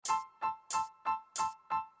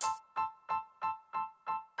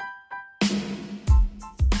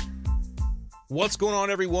What's going on,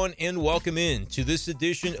 everyone, and welcome in to this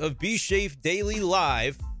edition of Be Safe Daily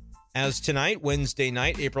Live. As tonight, Wednesday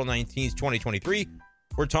night, April 19th, 2023,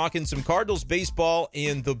 we're talking some Cardinals baseball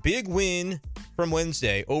and the big win from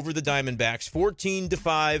Wednesday over the Diamondbacks,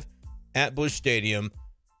 14-5 at Busch Stadium.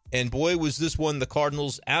 And boy, was this one the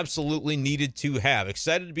Cardinals absolutely needed to have.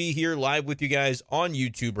 Excited to be here live with you guys on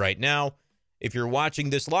YouTube right now. If you're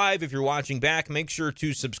watching this live, if you're watching back, make sure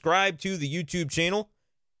to subscribe to the YouTube channel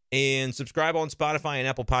and subscribe on Spotify and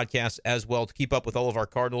Apple Podcasts as well to keep up with all of our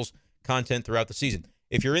Cardinals content throughout the season.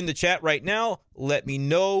 If you're in the chat right now, let me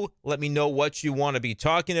know what you want to be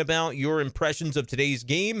talking about, your impressions of today's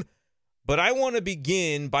game. But I want to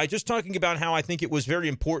begin by just talking about how I think it was very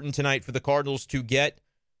important tonight for the Cardinals to get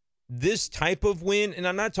this type of win. And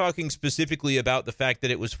I'm not talking specifically about the fact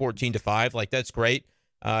that it was 14-5. Like, that's great.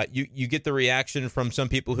 You get the reaction from some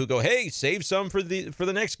people who go, hey, save some for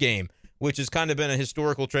the next game, which has kind of been a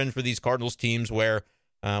historical trend for these Cardinals teams where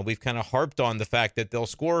we've kind of harped on the fact that they'll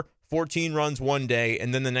score 14 runs one day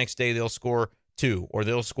and then the next day they'll score 2 or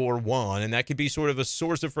they'll score 1, and that could be sort of a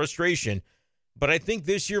source of frustration. But I think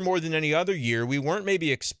this year more than any other year, we weren't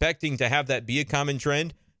maybe expecting to have that be a common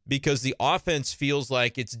trend because the offense feels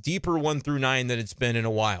like it's deeper 1 through 9 than it's been in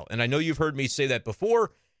a while. And I know you've heard me say that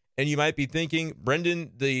before, and you might be thinking,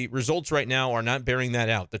 Brendan, the results right now are not bearing that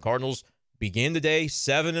out. The Cardinals began the day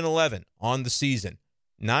 7-11 on the season.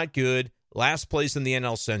 Not good. Last place in the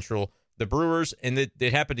NL Central. The Brewers, and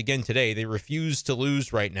it happened again today, they refuse to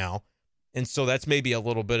lose right now. And so that's maybe a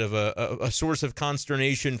little bit of a source of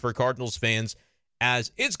consternation for Cardinals fans,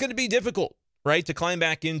 as it's going to be difficult, right, to climb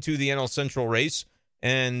back into the NL Central race.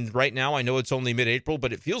 And right now, I know it's only mid-April,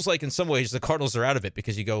 but it feels like in some ways the Cardinals are out of it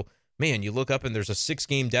because you go, man, you look up and there's a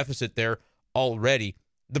 6-game deficit there already.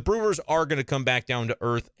 The Brewers are going to come back down to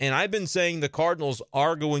earth, and I've been saying the Cardinals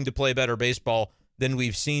are going to play better baseball than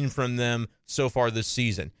we've seen from them so far this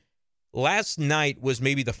season. Last night was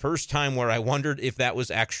maybe the first time where I wondered if that was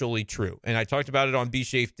actually true, and I talked about it on Be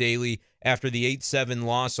Safe Daily after the 8-7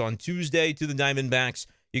 loss on Tuesday to the Diamondbacks.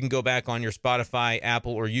 You can go back on your Spotify,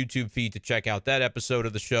 Apple, or YouTube feed to check out that episode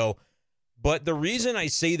of the show. But the reason I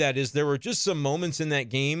say that is there were just some moments in that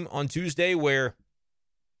game on Tuesday where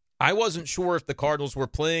I wasn't sure if the Cardinals were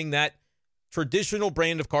playing that traditional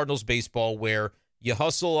brand of Cardinals baseball where you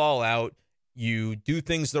hustle all out, you do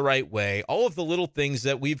things the right way, all of the little things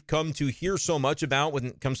that we've come to hear so much about when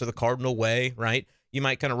it comes to the Cardinal way, right? You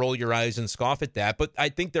might kind of roll your eyes and scoff at that, but I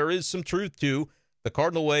think there is some truth to the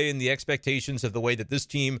Cardinal way and the expectations of the way that this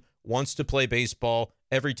team wants to play baseball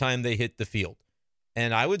every time they hit the field.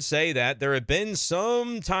 And I would say that there have been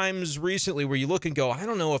some times recently where you look and go, I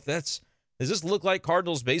don't know if does this look like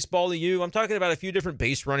Cardinals baseball to you? I'm talking about a few different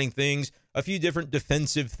base running things, a few different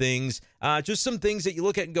defensive things, just some things that you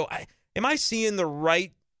look at and go, am I seeing the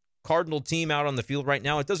right Cardinal team out on the field right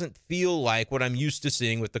now? It doesn't feel like what I'm used to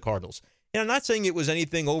seeing with the Cardinals. And I'm not saying it was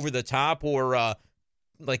anything over the top or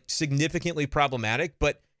like significantly problematic,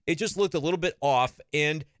 but it just looked a little bit off.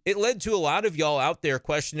 And it led to a lot of y'all out there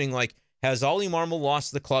questioning, like, has Ollie Marmol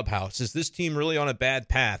lost the clubhouse? Is this team really on a bad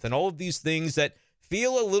path? And all of these things that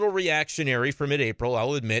feel a little reactionary for mid-April,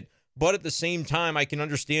 I'll admit. But at the same time, I can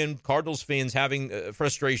understand Cardinals fans having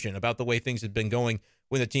frustration about the way things had been going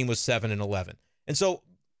when the team was 7-11. And so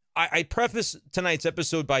I preface tonight's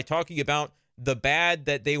episode by talking about the bad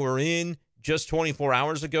that they were in just 24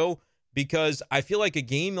 hours ago, because I feel like a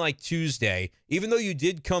game like Tuesday, even though you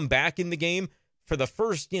did come back in the game for the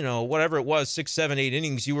first, whatever it was, 6, 7, 8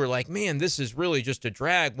 innings, you were like, man, this is really just a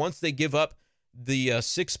drag. Once they give up the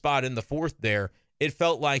 6th spot in the 4th there, it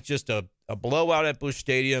felt like just a blowout at Busch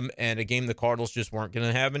Stadium and a game the Cardinals just weren't going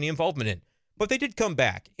to have any involvement in. But they did come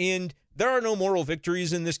back, and there are no moral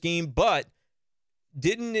victories in this game, but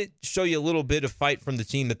didn't it show you a little bit of fight from the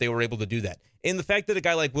team that they were able to do that? And the fact that a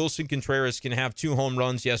guy like Wilson Contreras can have 2 home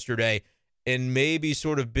runs yesterday and maybe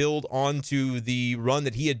sort of build onto the run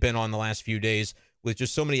that he had been on the last few days with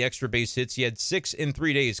just so many extra base hits. He had 6 in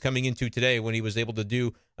 3 days coming into today when he was able to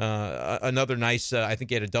do another nice, I think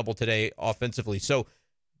he had a double today offensively. So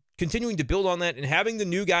continuing to build on that and having the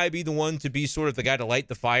new guy be the one to be sort of the guy to light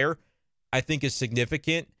the fire, I think is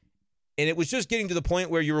significant. And it was just getting to the point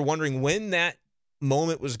where you were wondering when that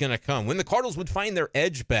moment was going to come, when the Cardinals would find their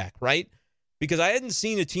edge back, right? Because I hadn't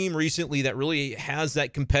seen a team recently that really has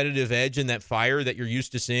that competitive edge and that fire that you're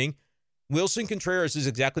used to seeing. Wilson Contreras is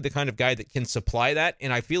exactly the kind of guy that can supply that,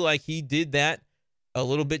 and I feel like he did that a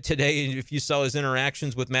little bit today. If you saw his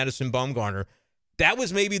interactions with Madison Bumgarner, that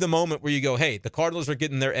was maybe the moment where you go, hey, the Cardinals are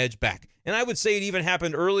getting their edge back. And I would say it even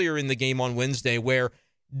happened earlier in the game on Wednesday where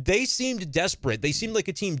they seemed desperate. They seemed like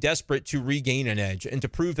a team desperate to regain an edge and to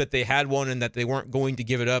prove that they had one and that they weren't going to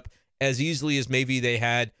give it up as easily as maybe they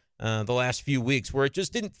had the last few weeks, where it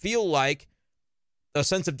just didn't feel like a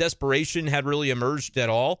sense of desperation had really emerged at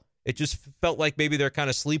all. It just felt like maybe they're kind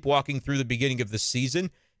of sleepwalking through the beginning of the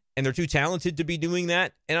season, and they're too talented to be doing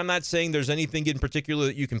that. And I'm not saying there's anything in particular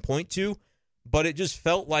that you can point to, but it just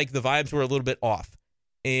felt like the vibes were a little bit off.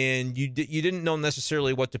 And you didn't know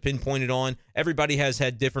necessarily what to pinpoint it on. Everybody has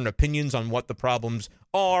had different opinions on what the problems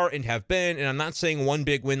are and have been, and I'm not saying one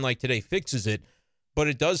big win like today fixes it, but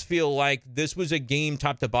it does feel like this was a game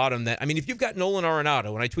top to bottom that, I mean, if you've got Nolan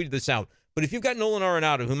Arenado, and I tweeted this out, but if you've got Nolan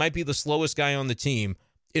Arenado, who might be the slowest guy on the team,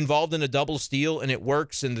 involved in a double steal, and it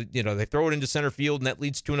works, and they throw it into center field, and that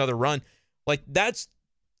leads to another run, like that's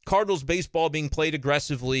Cardinals baseball being played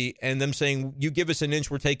aggressively, and them saying, you give us an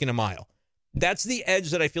inch, we're taking a mile. That's the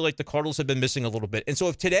edge that I feel like the Cardinals have been missing a little bit. And so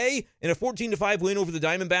if today, in a 14-5 win over the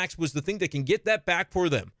Diamondbacks, was the thing that can get that back for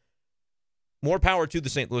them, more power to the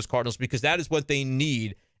St. Louis Cardinals, because that is what they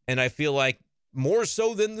need. And I feel like more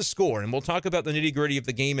so than the score, and we'll talk about the nitty-gritty of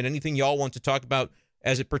the game and anything y'all want to talk about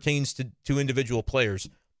as it pertains to individual players.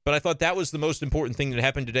 But I thought that was the most important thing that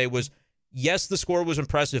happened today was, yes, the score was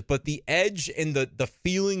impressive, but the edge and the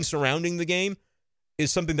feeling surrounding the game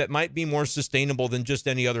is something that might be more sustainable than just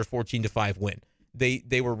any other 14-5 win.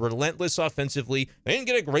 They were relentless offensively. They didn't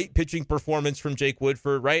get a great pitching performance from Jake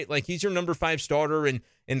Woodford, right? Like, he's your number 5 starter, and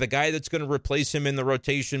the guy that's going to replace him in the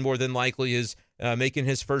rotation more than likely is making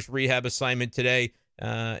his first rehab assignment today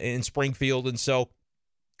in Springfield. And so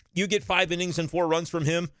you get 5 innings and 4 runs from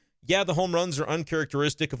him. Yeah, the home runs are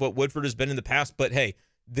uncharacteristic of what Woodford has been in the past, but hey,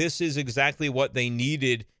 this is exactly what they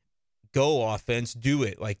needed. Go offense, do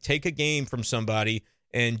it. Like, take a game from somebody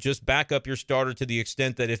and just back up your starter to the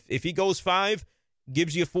extent that if he goes 5,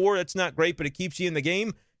 gives you 4, that's not great, but it keeps you in the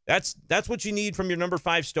game. That's what you need from your number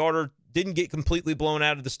 5 starter. Didn't get completely blown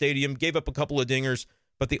out of the stadium, gave up a couple of dingers,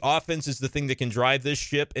 but the offense is the thing that can drive this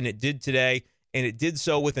ship, and it did today, and it did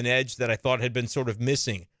so with an edge that I thought had been sort of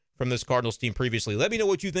missing from this Cardinals team previously. Let me know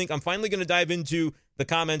what you think. I'm finally going to dive into the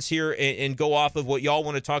comments here and go off of what y'all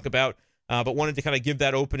want to talk about, but wanted to kind of give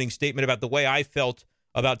that opening statement about the way I felt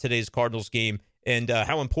about today's Cardinals game and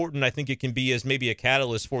how important I think it can be as maybe a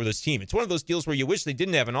catalyst for this team. It's one of those deals where you wish they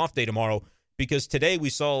didn't have an off day tomorrow, because today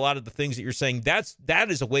we saw a lot of the things that you're saying.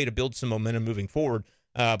 That is a way to build some momentum moving forward,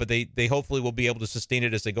 but they hopefully will be able to sustain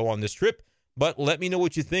it as they go on this trip. But let me know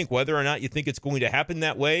what you think, whether or not you think it's going to happen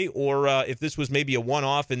that way, or if this was maybe a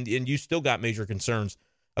one-off and you still got major concerns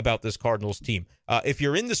about this Cardinals team. If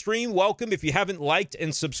you're in the stream, welcome. If you haven't liked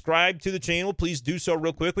and subscribed to the channel, please do so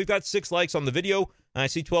real quick. We've got 6 likes on the video. I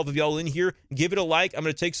see 12 of y'all in here. Give it a like. I'm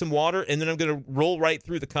going to take some water, and then I'm going to roll right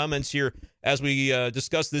through the comments here as we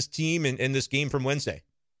discuss this team and this game from Wednesday.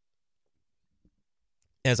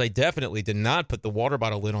 As I definitely did not put the water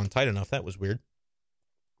bottle lid on tight enough. That was weird.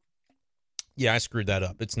 Yeah, I screwed that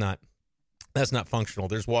up. That's not functional.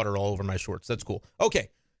 There's water all over my shorts. That's cool. Okay,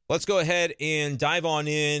 let's go ahead and dive on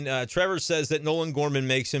in. Trevor says that Nolan Gorman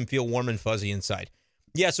makes him feel warm and fuzzy inside.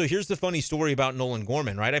 Yeah, so here's the funny story about Nolan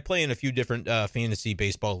Gorman, right? I play in a few different fantasy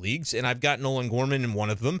baseball leagues, and I've got Nolan Gorman in one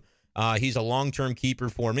of them. He's a long-term keeper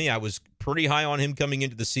for me. I was pretty high on him coming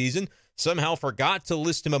into the season. Somehow forgot to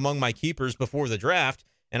list him among my keepers before the draft,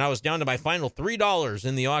 and I was down to my final $3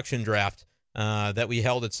 in the auction draft that we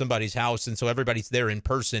held at somebody's house, and so everybody's there in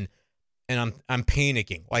person, and I'm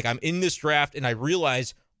panicking. Like, I'm in this draft, and I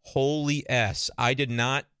realize, holy S, I did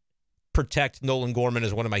not protect Nolan Gorman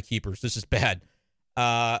as one of my keepers. This is bad.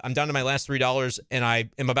 I'm down to my last $3, and I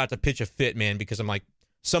am about to pitch a fit, man, because I'm like,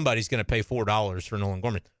 somebody's going to pay $4 for Nolan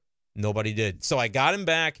Gorman. Nobody did. So I got him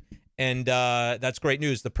back, and that's great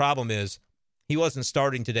news. The problem is he wasn't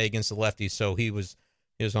starting today against the lefties, so he was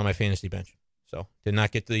on my fantasy bench. So did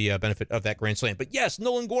not get the benefit of that grand slam. But yes,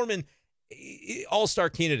 Nolan Gorman, all-star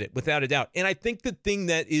candidate, without a doubt. And I think the thing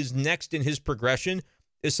that is next in his progression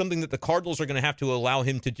is something that the Cardinals are going to have to allow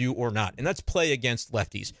him to do or not, and that's play against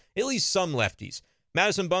lefties, at least some lefties.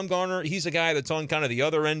 Madison Bumgarner, he's a guy that's on kind of the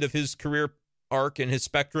other end of his career arc and his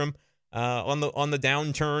spectrum, on the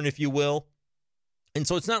downturn, if you will. And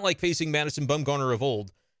so it's not like facing Madison Bumgarner of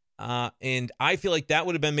old. And I feel like that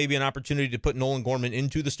would have been maybe an opportunity to put Nolan Gorman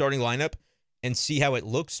into the starting lineup and see how it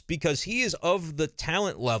looks, because he is of the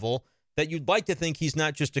talent level that you'd like to think he's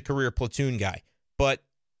not just a career platoon guy. But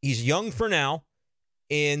he's young for now,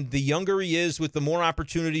 and the younger he is with the more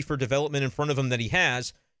opportunity for development in front of him that he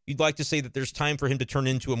has, you'd like to say that there's time for him to turn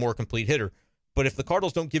into a more complete hitter. But if the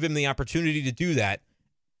Cardinals don't give him the opportunity to do that,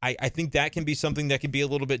 I think that can be something that can be a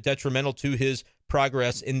little bit detrimental to his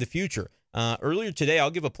progress in the future. Earlier today, I'll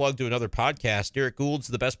give a plug to another podcast. Derek Gould's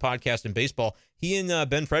the best podcast in baseball. He and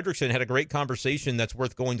Ben Fredrickson had a great conversation that's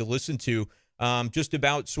worth going to listen to just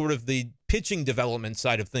about sort of the pitching development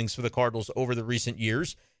side of things for the Cardinals over the recent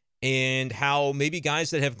years, and how maybe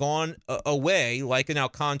guys that have gone away, like an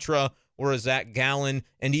Alcantara or a Zach Gallen,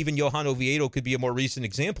 and even Johan Oviedo could be a more recent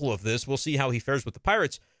example of this. We'll see how he fares with the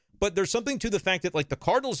Pirates. But there's something to the fact that, like, the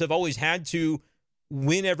Cardinals have always had to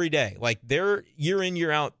win every day. Like, they're year in,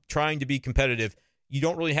 year out trying to be competitive. You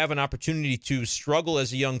don't really have an opportunity to struggle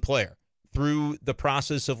as a young player through the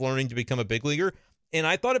process of learning to become a big leaguer. And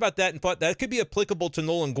I thought about that and thought that could be applicable to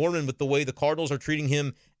Nolan Gorman with the way the Cardinals are treating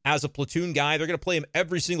him as a platoon guy. They're going to play him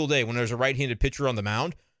every single day when there's a right-handed pitcher on the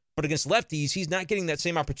mound. But against lefties, he's not getting that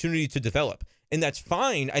same opportunity to develop. And that's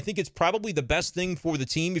fine. I think it's probably the best thing for the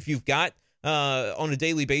team if you've got, on a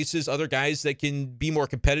daily basis, other guys that can be more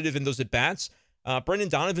competitive in those at-bats. Brendan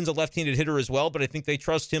Donovan's a left-handed hitter as well, but I think they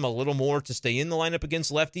trust him a little more to stay in the lineup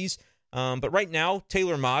against lefties. But right now,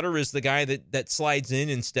 Taylor Motter is the guy that slides in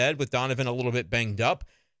instead, with Donovan a little bit banged up.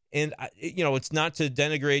 And, it's not to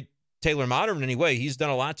denigrate Taylor Motter in any way. He's done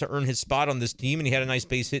a lot to earn his spot on this team, and he had a nice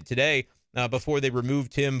base hit today before they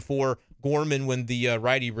removed him for Gorman when the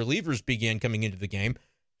righty relievers began coming into the game.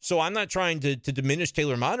 So I'm not trying to diminish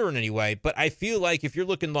Taylor Motter in any way, but I feel like if you're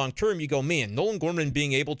looking long-term, you go, man, Nolan Gorman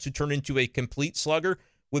being able to turn into a complete slugger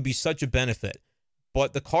would be such a benefit.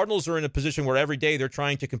 But the Cardinals are in a position where every day they're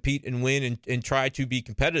trying to compete and win and try to be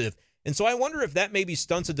competitive. And so I wonder if that maybe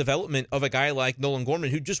stunts the development of a guy like Nolan Gorman,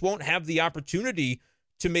 who just won't have the opportunity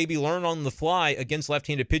to maybe learn on the fly against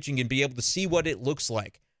left-handed pitching and be able to see what it looks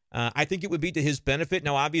like. I think it would be to his benefit.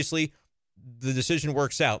 Now, obviously, the decision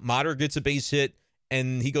works out. Motter gets a base hit,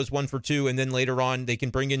 and he goes 1 for 2, and then later on they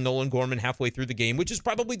can bring in Nolan Gorman halfway through the game, which is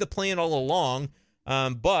probably the plan all along.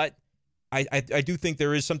 But I do think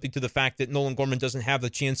there is something to the fact that Nolan Gorman doesn't have the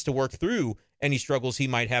chance to work through any struggles he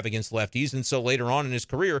might have against lefties. And so later on in his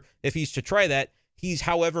career, if he's to try that, he's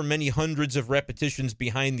however many hundreds of repetitions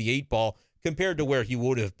behind the 8-ball compared to where he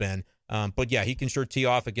would have been. But yeah, he can sure tee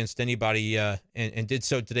off against anybody and did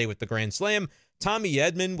so today with the grand slam. Tommy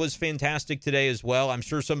Edman was fantastic today as well. I'm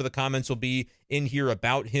sure some of the comments will be in here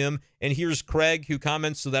about him. And here's Craig who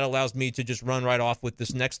comments, so that allows me to just run right off with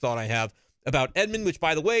this next thought I have about Edman, which,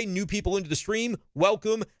 by the way, new people into the stream,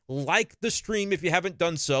 welcome. Like the stream if you haven't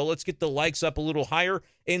done so. Let's get the likes up a little higher,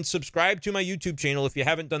 and subscribe to my YouTube channel if you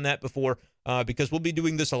haven't done that before, because we'll be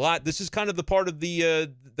doing this a lot. This is kind of the part of the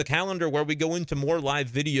calendar where we go into more live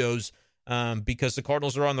videos because the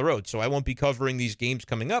Cardinals are on the road, so I won't be covering these games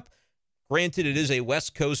coming up. Granted, it is a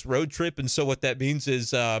West Coast road trip, and so what that means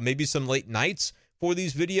is maybe some late nights for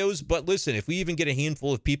these videos. But listen, if we even get a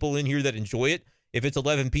handful of people in here that enjoy it, if it's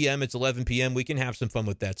 11 p.m., it's 11 p.m. We can have some fun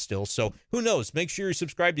with that still. So who knows? Make sure you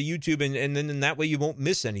subscribe to YouTube, and then in that way you won't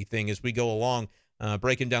miss anything as we go along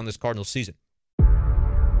breaking down this Cardinals season.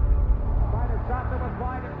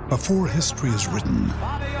 Before history is written,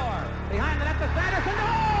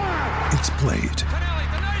 it's played.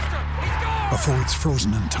 Before it's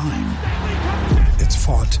frozen in time, it's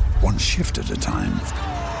fought one shift at a time.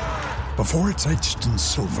 Before it's etched in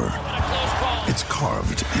silver, it's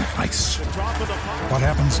carved in ice. What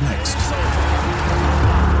happens next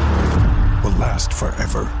will last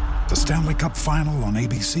forever. The Stanley Cup Final on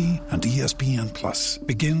ABC and ESPN Plus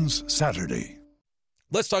begins Saturday.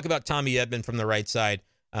 Let's talk about Tommy Edman from the right side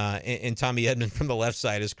and Tommy Edman from the left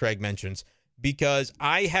side, as Craig mentions, because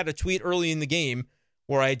I had a tweet early in the game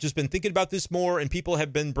where I had just been thinking about this more, and people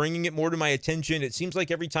have been bringing it more to my attention. It seems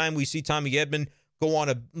like every time we see Tommy Edman go on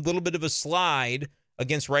a little bit of a slide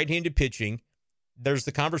against right-handed pitching, there's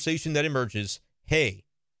the conversation that emerges, hey,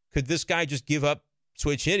 could this guy just give up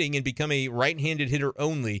switch hitting and become a right-handed hitter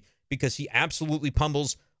only because he absolutely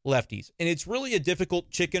pummels lefties? And it's really a difficult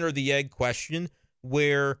chicken or the egg question,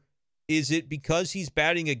 where is it because he's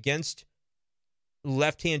batting against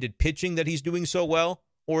left-handed pitching that he's doing so well?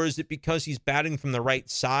 Or is it because he's batting from the right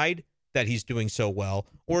side that he's doing so well?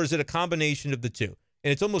 Or is it a combination of the two?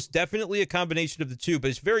 And it's almost definitely a combination of the two,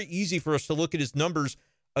 but it's very easy for us to look at his numbers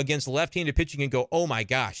against left-handed pitching and go, oh my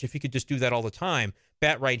gosh, if he could just do that all the time,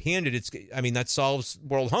 bat right-handed, that solves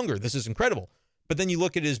world hunger. This is incredible. But then you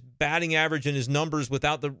look at his batting average and his numbers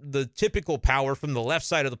without the typical power from the left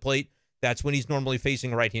side of the plate. That's when he's normally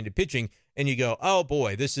facing right-handed pitching, and you go, oh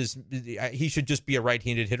boy, he should just be a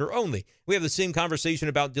right-handed hitter only. We have the same conversation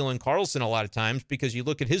about Dylan Carlson a lot of times because you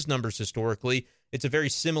look at his numbers historically, it's a very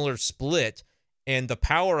similar split, and the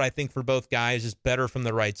power, I think, for both guys is better from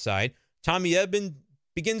the right side. Tommy Edman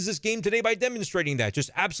begins this game today by demonstrating that,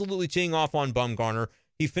 just absolutely teeing off on Bumgarner.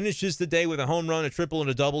 He finishes the day with a home run, a triple, and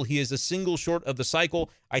a double. He is a single short of the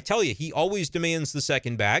cycle. I tell you, he always demands the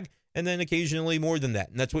second bag, and then occasionally more than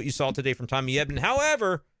that. And that's what you saw today from Tommy Edman.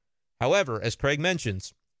 However, as Craig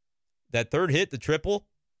mentions, that third hit, the triple,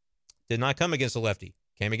 did not come against a lefty.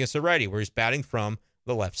 Came against a righty where he's batting from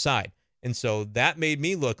the left side. And so that made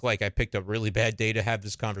me look like I picked a really bad day to have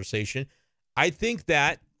this conversation. I think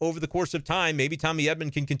that over the course of time, maybe Tommy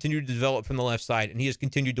Edman can continue to develop from the left side, and he has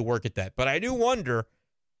continued to work at that. But I do wonder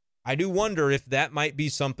if that might be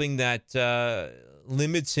something that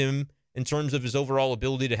limits him in terms of his overall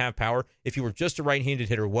ability to have power. If he were just a right-handed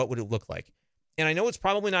hitter, what would it look like? And I know it's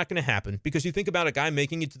probably not going to happen because you think about a guy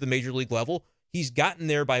making it to the major league level, he's gotten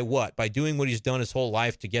there by what? By doing what he's done his whole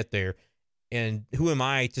life to get there. And who am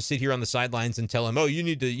I to sit here on the sidelines and tell him, oh, you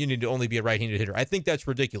need to only be a right-handed hitter? I think that's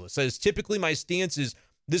ridiculous. That is typically my stance is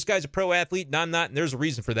this guy's a pro athlete and I'm not, and there's a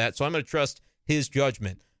reason for that. So I'm going to trust his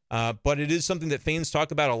judgment. But it is something that fans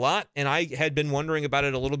talk about a lot, and I had been wondering about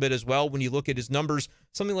it a little bit as well. When you look at his numbers,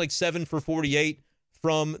 something like 7 for 48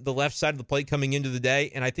 from the left side of the plate coming into the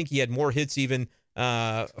day, and I think he had more hits even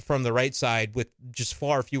from the right side with just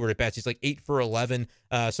far fewer at-bats. He's like 8 for 11.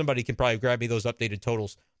 Somebody can probably grab me those updated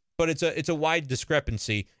totals. But it's a wide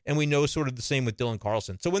discrepancy, and we know sort of the same with Dylan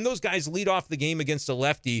Carlson. So when those guys lead off the game against a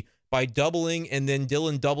lefty by doubling, and then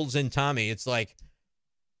Dylan doubles in Tommy, it's like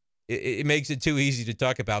it makes it too easy to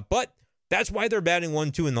talk about. But that's why they're batting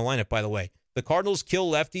 1-2 in the lineup, by the way. The Cardinals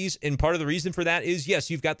kill lefties, and part of the reason for that is, yes,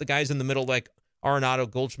 you've got the guys in the middle like Arenado,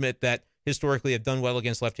 Goldschmidt that historically have done well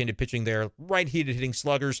against left-handed pitching. They're right-handed hitting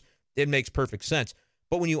sluggers. It makes perfect sense.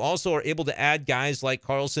 But when you also are able to add guys like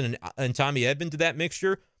Carlson and Tommy Edman to that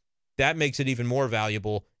mixture, that makes it even more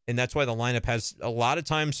valuable, and that's why the lineup has a lot of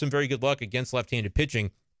times some very good luck against left-handed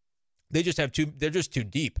pitching. They're just too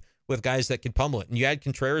deep with guys that can pummel it. And you add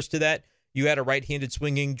Contreras to that. You add a right-handed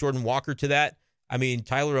swinging Jordan Walker to that. I mean,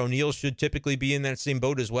 Tyler O'Neill should typically be in that same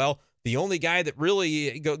boat as well. The only guy that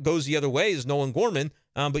really goes the other way is Nolan Gorman,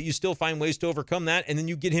 but you still find ways to overcome that, and then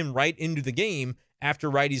you get him right into the game after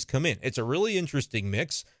righties come in. It's a really interesting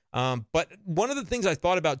mix. But one of the things I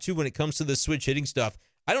thought about, too, when it comes to the switch hitting stuff,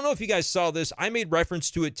 I don't know if you guys saw this. I made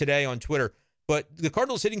reference to it today on Twitter, but the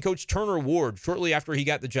Cardinals hitting coach Turner Ward, shortly after he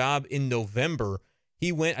got the job in November,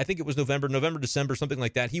 he went, I think it was November, December, something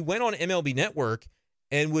like that. He went on MLB Network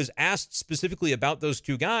and was asked specifically about those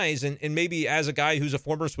two guys. And maybe as a guy who's a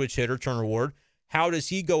former switch hitter, Turner Ward, how does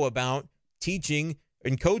he go about teaching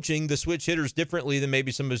and coaching the switch hitters differently than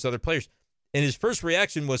maybe some of his other players? And his first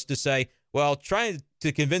reaction was to say, well, trying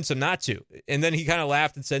to convince him not to. And then he kind of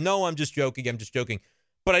laughed and said, no, I'm just joking.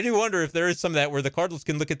 But I do wonder if there is some of that where the Cardinals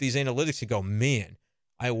can look at these analytics and go, man,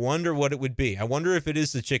 I wonder what it would be. I wonder if it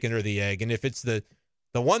is the chicken or the egg. And if it's the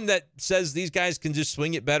one that says these guys can just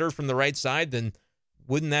swing it better from the right side, then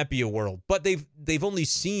wouldn't that be a world? But they've only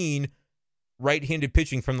seen right-handed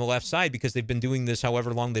pitching from the left side because they've been doing this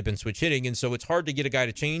however long they've been switch hitting. And so it's hard to get a guy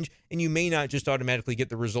to change, and you may not just automatically get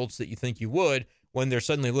the results that you think you would when they're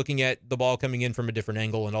suddenly looking at the ball coming in from a different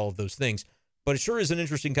angle and all of those things. But it sure is an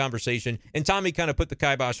interesting conversation. And Tommy kind of put the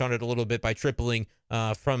kibosh on it a little bit by tripling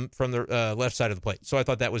from the left side of the plate. So I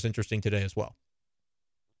thought that was interesting today as well.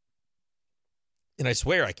 And I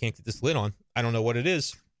swear I can't get this lid on. I don't know what it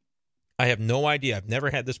is. I have no idea. I've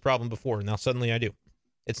never had this problem before. Now suddenly I do.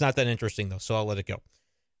 It's not that interesting, though, so I'll let it go.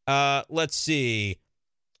 Let's see.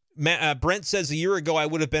 Brent says a year ago I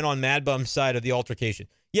would have been on Mad Bum's side of the altercation.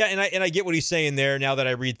 Yeah, and I get what he's saying there now that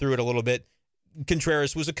I read through it a little bit.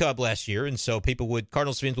 Contreras was a Cub last year, and so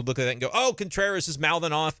Cardinals fans would look at that and go, oh, Contreras is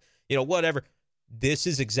mouthing off, whatever. This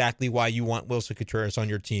is exactly why you want Wilson Contreras on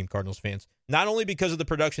your team, Cardinals fans. Not only because of the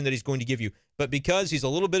production that he's going to give you, but because he's a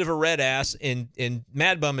little bit of a red ass, and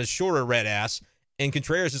Mad Bum is shorter red ass, and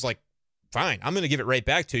Contreras is like, fine, I'm going to give it right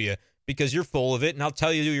back to you because you're full of it, and I'll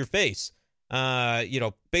tell you to your face.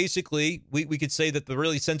 Basically, we could say that the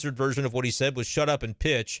really censored version of what he said was shut up and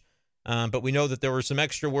pitch, but we know that there were some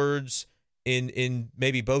extra words in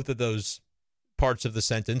maybe both of those parts of the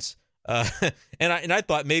sentence. And I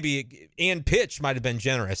thought maybe and pitch might have been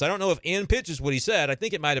generous. I don't know if and pitch is what he said. I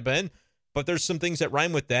think it might have been, but there's some things that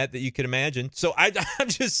rhyme with that you could imagine. So I'm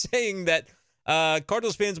just saying that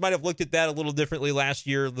Cardinals fans might have looked at that a little differently last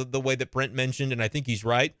year, the way that Brent mentioned, and I think he's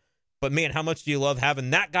right. But man, how much do you love having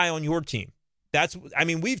that guy on your team?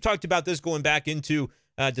 We've talked about this going back into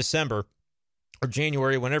December or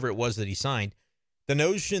January, whenever it was that he signed. The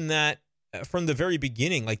notion that from the very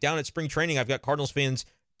beginning, like down at spring training, I've got Cardinals fans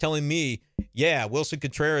telling me, yeah, Wilson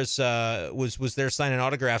Contreras was there signing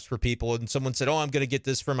autographs for people, and someone said, oh, I'm going to get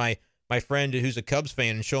this for my friend who's a Cubs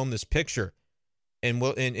fan and show him this picture, and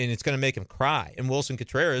it's going to make him cry. And Wilson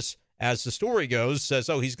Contreras, as the story goes, says,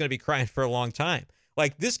 oh, he's going to be crying for a long time.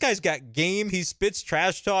 Like, this guy's got game. He spits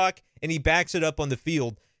trash talk, and he backs it up on the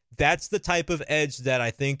field. That's the type of edge that I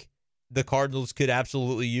think the Cardinals could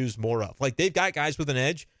absolutely use more of. Like, they've got guys with an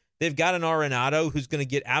edge They've got an Arenado who's going to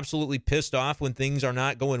get absolutely pissed off when things are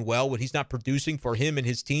not going well, when he's not producing for him and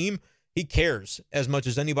his team. He cares as much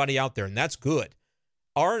as anybody out there, and that's good.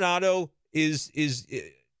 Arenado is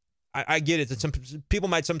I get it. That some people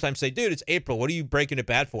might sometimes say, dude, it's April. What are you breaking it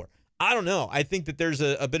bad for? I don't know. I think that there's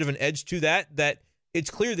a bit of an edge to that it's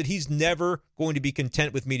clear that he's never going to be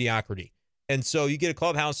content with mediocrity. And so you get a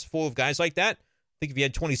clubhouse full of guys like that. I think if you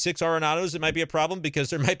had 26 Arenados, it might be a problem because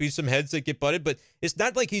there might be some heads that get butted. But it's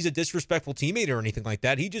not like he's a disrespectful teammate or anything like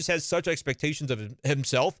that. He just has such expectations of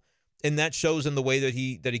himself, and that shows in the way that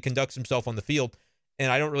he conducts himself on the field.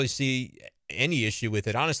 And I don't really see any issue with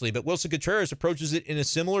it, honestly. But Wilson Contreras approaches it in a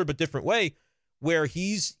similar but different way, where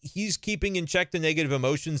he's keeping in check the negative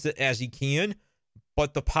emotions as he can,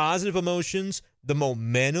 but the positive emotions, the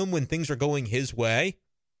momentum when things are going his way,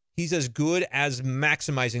 he's as good as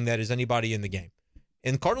maximizing that as anybody in the game.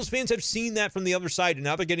 And Cardinals fans have seen that from the other side, and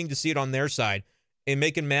now they're getting to see it on their side and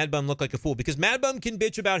making Mad Bum look like a fool. Because Mad Bum can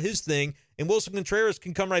bitch about his thing, and Wilson Contreras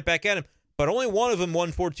can come right back at him. But only one of them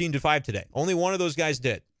won 14-5 today. Only one of those guys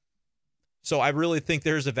did. So I really think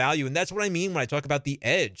there's a value, and that's what I mean when I talk about the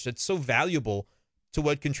edge. That's so valuable to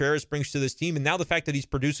what Contreras brings to this team. And now the fact that he's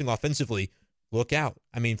producing offensively, look out.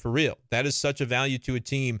 I mean, for real. That is such a value to a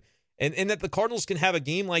team. And that the Cardinals can have a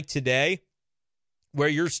game like today where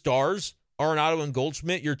your stars, Arenado and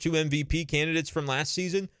Goldschmidt, your two MVP candidates from last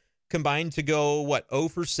season, combined to go, 0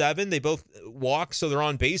 for 7? They both walk, so they're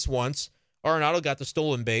on base once. Arenado got the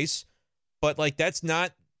stolen base. But, that's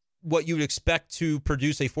not what you would expect to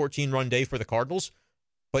produce a 14-run day for the Cardinals.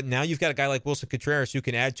 But now you've got a guy like Wilson Contreras who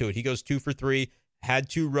can add to it. He goes 2 for 3, had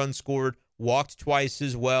 2 runs scored, walked twice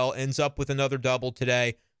as well, ends up with another double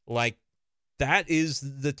today. That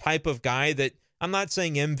is the type of guy that, I'm not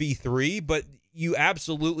saying MV3, but you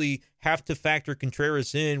absolutely have to factor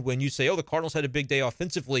Contreras in when you say, the Cardinals had a big day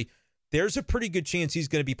offensively. There's a pretty good chance he's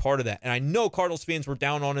going to be part of that. And I know Cardinals fans were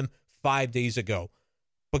down on him 5 days ago.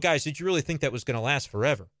 But guys, did you really think that was going to last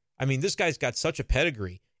forever? I mean, this guy's got such a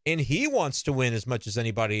pedigree, and he wants to win as much as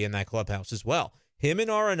anybody in that clubhouse as well. Him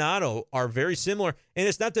and Arenado are very similar, and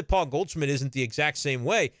it's not that Paul Goldschmidt isn't the exact same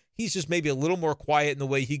way. He's just maybe a little more quiet in the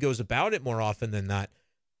way he goes about it more often than not.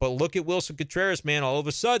 But look at Wilson Contreras, man. All of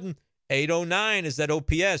a sudden, 809 is that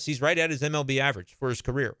OPS. He's right at his MLB average for his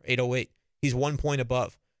career, 808. He's 1 point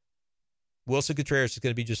above. Wilson Contreras is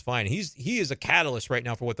going to be just fine. He is a catalyst right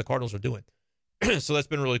now for what the Cardinals are doing. So that's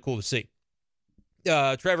been really cool to see.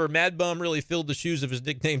 Trevor, Mad Bum really filled the shoes of his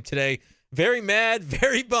nickname today. Very mad,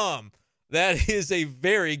 very bum. That is a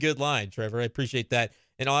very good line, Trevor. I appreciate that.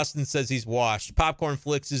 And Austin says he's washed. Popcorn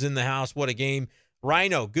Flicks is in the house. What a game.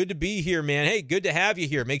 Rhino, good to be here, man. Hey, good to have you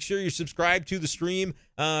here. Make sure you subscribe to the stream,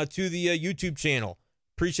 to the YouTube channel.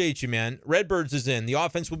 Appreciate you, man. Redbirds is in. The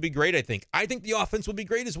offense will be great, I think. I think the offense will be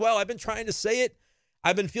great as well. I've been trying to say it.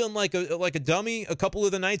 I've been feeling like a dummy a couple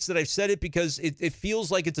of the nights that I've said it because it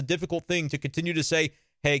feels like it's a difficult thing to continue to say,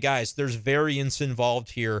 hey, guys, there's variance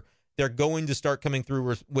involved here. They're going to start coming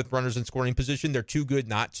through with runners in scoring position. They're too good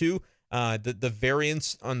not to. The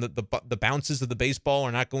variance on the bounces of the baseball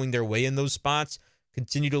are not going their way in those spots.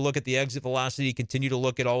 Continue to look at the exit velocity. Continue to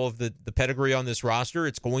look at all of the pedigree on this roster.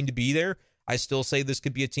 It's going to be there. I still say this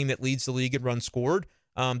could be a team that leads the league in runs scored.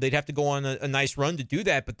 They'd have to go on a nice run to do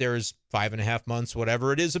that, but there's 5.5 months,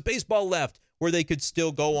 whatever it is, of baseball left where they could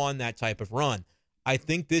still go on that type of run. I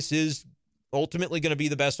think this is ultimately going to be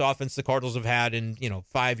the best offense the Cardinals have had in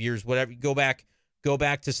 5 years, whatever. Go back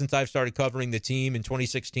to since I've started covering the team in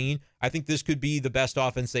 2016. I think this could be the best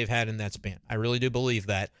offense they've had in that span. I really do believe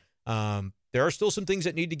that. There are still some things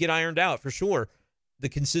that need to get ironed out for sure. The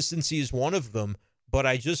consistency is one of them, but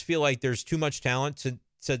I just feel like there's too much talent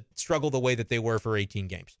to struggle the way that they were for 18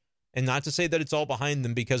 games. And not to say that it's all behind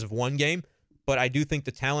them because of one game, but I do think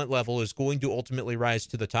the talent level is going to ultimately rise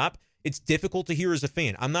to the top. It's difficult to hear as a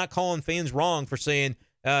fan. I'm not calling fans wrong for saying,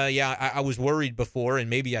 I was worried before and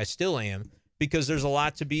maybe I still am, because there's a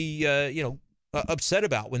lot to be, upset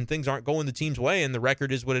about when things aren't going the team's way and the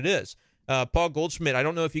record is what it is. Paul Goldschmidt, I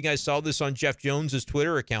don't know if you guys saw this on Jeff Jones's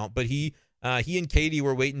Twitter account, but he and Katie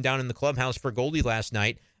were waiting down in the clubhouse for Goldie last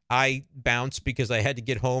night. I bounced because I had to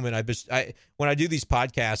get home, and when I do these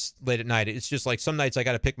podcasts late at night, it's just like some nights I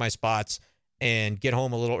got to pick my spots and get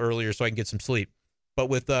home a little earlier so I can get some sleep. But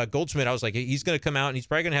with Goldschmidt, I was like, he's going to come out, and he's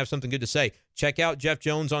probably going to have something good to say. Check out Jeff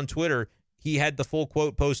Jones on Twitter. He had the full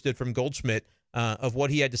quote posted from Goldschmidt of what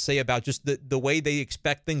he had to say about just the way they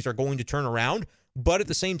expect things are going to turn around. But at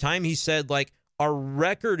the same time, he said, our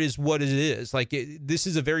record is what it is. This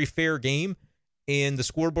is a very fair game, and the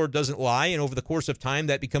scoreboard doesn't lie. And over the course of time,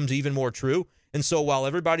 that becomes even more true. And so while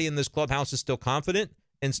everybody in this clubhouse is still confident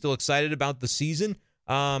and still excited about the season,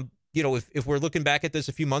 if we're looking back at this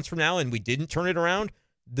a few months from now and we didn't turn it around,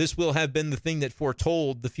 this will have been the thing that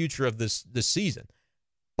foretold the future of this season.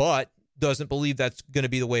 But doesn't believe that's going to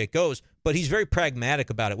be the way it goes. But he's very pragmatic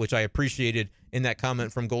about it, which I appreciated in that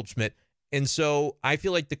comment from Goldschmidt. And so I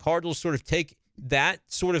feel like the Cardinals sort of take that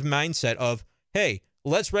sort of mindset of, hey,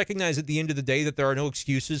 let's recognize at the end of the day that there are no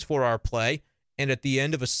excuses for our play. And at the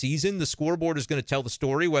end of a season, the scoreboard is going to tell the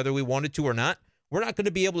story whether we wanted to or not. We're not going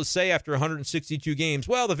to be able to say after 162 games,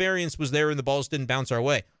 well, the variance was there and the balls didn't bounce our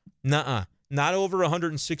way. Nuh-uh. Not over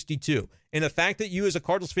 162. And the fact that you as a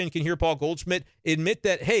Cardinals fan can hear Paul Goldschmidt admit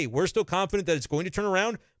that, hey, we're still confident that it's going to turn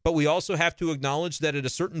around, but we also have to acknowledge that at a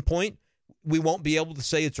certain point, we won't be able to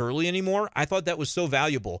say it's early anymore. I thought that was so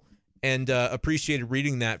valuable and appreciated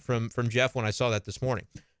reading that from Jeff when I saw that this morning.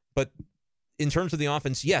 But in terms of the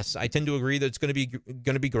offense, yes, I tend to agree that it's going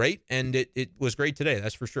to be great, and it was great today,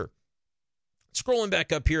 that's for sure. Scrolling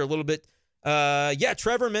back up here a little bit,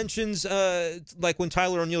 Trevor mentions like when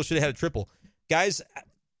Tyler O'Neill should have had a triple. Guys,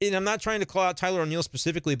 and I'm not trying to call out Tyler O'Neill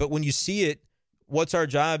specifically, but when you see it, what's our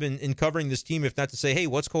job in covering this team if not to say, hey,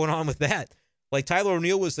 what's going on with that? Like Tyler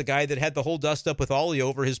O'Neill was the guy that had the whole dust up with Ollie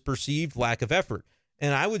over his perceived lack of effort.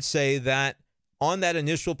 And I would say that on that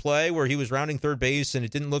initial play where he was rounding third base and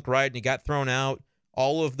it didn't look right and he got thrown out,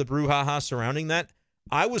 all of the brouhaha surrounding that,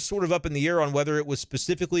 I was sort of up in the air on whether it was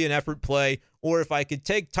specifically an effort play or if I could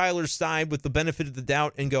take Tyler's side with the benefit of the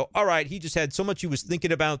doubt and go, all right, he just had so much he was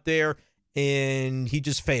thinking about there and he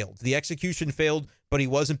just failed. The execution failed, but he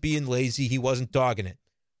wasn't being lazy. He wasn't dogging it.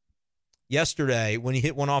 Yesterday, when he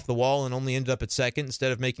hit one off the wall and only ended up at second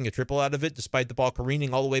instead of making a triple out of it, despite the ball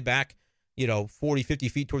careening all the way back, 40, 50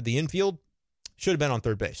 feet toward the infield, should have been on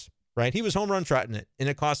third base, right? He was home run trotting it, and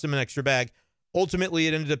it cost him an extra bag. Ultimately,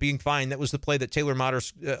 it ended up being fine. That was the play that Taylor Motter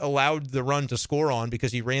allowed the run to score on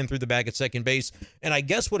because he ran through the bag at second base. And I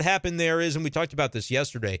guess what happened there is, and we talked about this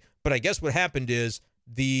yesterday, but I guess what happened is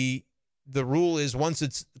the rule is once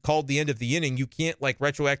it's called the end of the inning, you can't like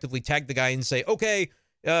retroactively tag the guy and say, okay,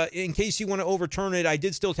 in case you want to overturn it, I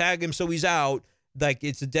did still tag him, so he's out. Like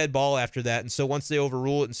it's a dead ball after that. And so once they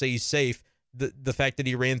overrule it and say he's safe, the fact that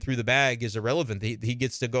he ran through the bag is irrelevant. He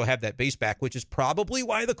gets to go have that base back, which is probably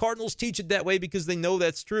why the Cardinals teach it that way, because they know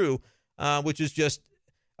that's true, which is just,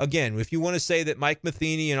 again, if you want to say that Mike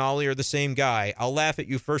Matheny and Ollie are the same guy, I'll laugh at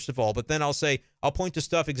you first of all, but then I'll point to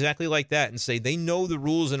stuff exactly like that and say they know the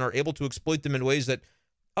rules and are able to exploit them in ways that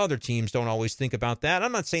other teams don't always think about that.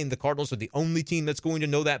 I'm not saying the Cardinals are the only team that's going to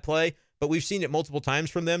know that play, but we've seen it multiple times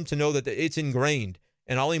from them to know that it's ingrained,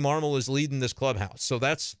 and Ollie Marmol is leading this clubhouse. So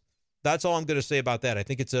that's all I'm going to say about that. I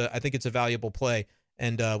think it's a valuable play,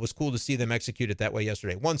 and was cool to see them execute it that way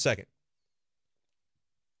yesterday. 1 second.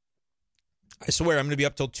 I swear I'm going to be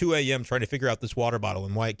up till 2 a.m. trying to figure out this water bottle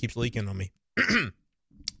and why it keeps leaking on me.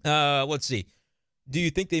 Let's see. Do you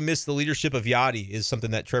think they missed the leadership of Yachty is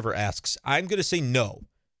something that Trevor asks. I'm going to say no.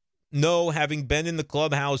 No, having been in the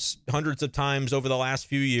clubhouse hundreds of times over the last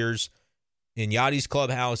few years, in Yachty's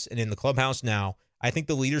clubhouse and in the clubhouse now, I think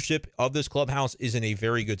the leadership of this clubhouse is in a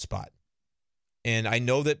very good spot. And I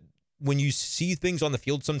know that when you see things on the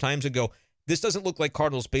field sometimes and go, this doesn't look like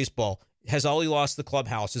Cardinals baseball. Has Ollie lost the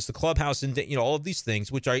clubhouse? Is the clubhouse in, all of these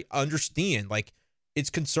things, which I understand. Like, it's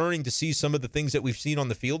concerning to see some of the things that we've seen on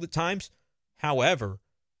the field at times. However,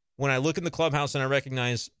 when I look in the clubhouse and I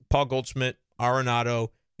recognize Paul Goldschmidt, Arenado,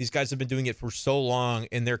 these guys have been doing it for so long,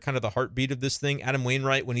 and they're kind of the heartbeat of this thing. Adam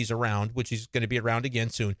Wainwright, when he's around, which he's going to be around again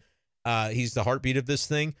soon, he's the heartbeat of this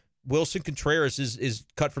thing. Wilson Contreras is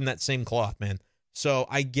cut from that same cloth, man. So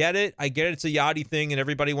I get it. It's a Yachty thing, and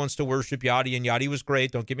everybody wants to worship Yachty, and Yachty was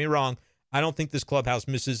great. Don't get me wrong. I don't think this clubhouse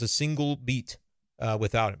misses a single beat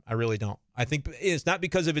without him. I really don't. I think it's not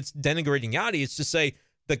because of it's denigrating Yachty. It's to say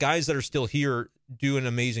the guys that are still here do an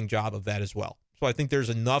amazing job of that as well. So I think there's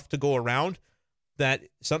enough to go around that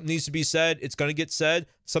something needs to be said. It's going to get said.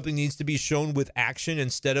 Something needs to be shown with action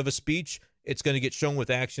instead of a speech. It's going to get shown with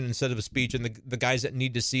action instead of a speech, and the guys that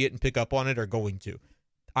need to see it and pick up on it are going to.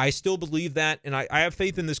 I still believe that, and I have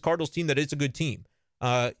faith in this Cardinals team that it's a good team.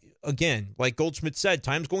 Again, like Goldschmidt said,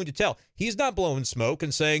 time's going to tell. He's not blowing smoke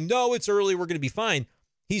and saying, no, it's early, we're going to be fine.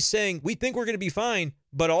 He's saying, we think we're going to be fine,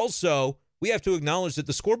 but also we have to acknowledge that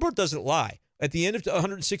the scoreboard doesn't lie. At the end of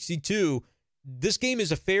 162, this game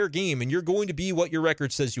is a fair game, and you're going to be what your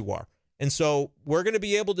record says you are. And so we're going to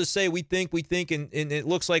be able to say we think, and it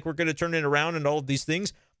looks like we're going to turn it around and all of these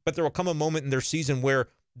things, but there will come a moment in their season where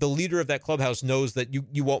the leader of that clubhouse knows that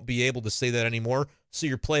you won't be able to say that anymore, so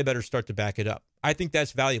your play better start to back it up. I think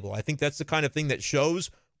that's valuable. I think that's the kind of thing that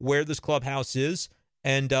shows where this clubhouse is,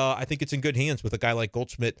 and I think it's in good hands with a guy like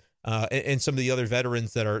Goldschmidt and some of the other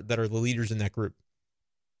veterans that are the leaders in that group.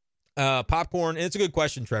 Popcorn, and it's a good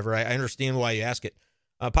question, Trevor. I understand why you ask it.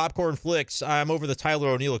 Popcorn Flicks, I'm over the Tyler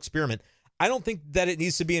O'Neill experiment. I don't think that it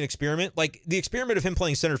needs to be an experiment. Like, the experiment of him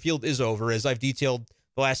playing center field is over, as I've detailed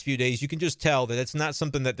the last few days. You can just tell that it's not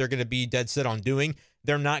something that they're going to be dead set on doing.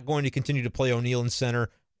 They're not going to continue to play O'Neill in center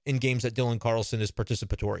in games that Dylan Carlson is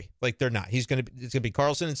participatory. Like, they're not. It's going to be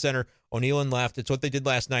Carlson in center, O'Neill in left. It's what they did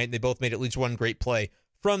last night, and they both made at least one great play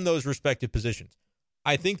from those respective positions.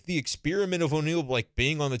 I think the experiment of O'Neill, like,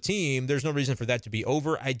 being on the team, there's no reason for that to be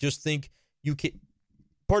over. I just think you can't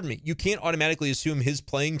automatically assume his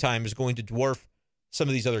playing time is going to dwarf some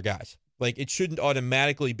of these other guys. Like, it shouldn't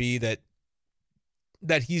automatically be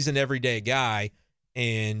that he's an everyday guy,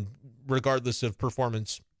 and regardless of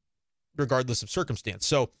performance, regardless of circumstance.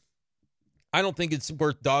 So I don't think it's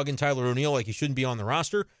worth dogging Tyler O'Neill like he shouldn't be on the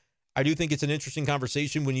roster. I do think it's an interesting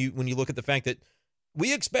conversation when you look at the fact that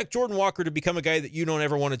we expect Jordan Walker to become a guy that you don't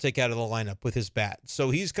ever want to take out of the lineup with his bat. So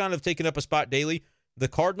he's kind of taken up a spot daily. The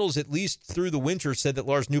Cardinals, at least through the winter, said that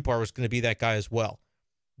Lars Nootbaar was going to be that guy as well.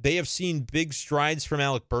 They have seen big strides from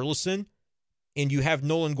Alec Burleson, and you have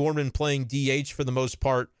Nolan Gorman playing DH for the most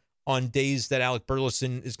part on days that Alec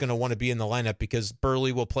Burleson is going to want to be in the lineup because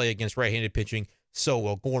Burley will play against right-handed pitching, so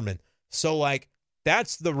will Gorman. So, like,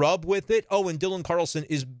 that's the rub with it. Oh, and Dylan Carlson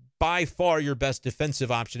is by far your best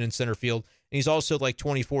defensive option in center field, and he's also like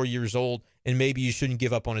 24 years old, and maybe you shouldn't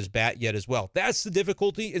give up on his bat yet as well. That's the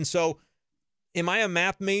difficulty, and so am I a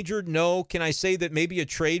math major? No. Can I say that maybe a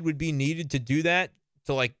trade would be needed to do that,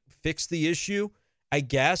 to like fix the issue? I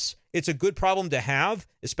guess. It's a good problem to have,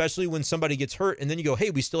 especially when somebody gets hurt and then you go, hey,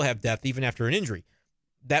 we still have depth even after an injury.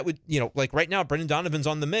 That would, like right now, Brendan Donovan's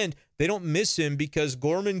on the mend. They don't miss him because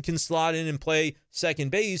Gorman can slot in and play second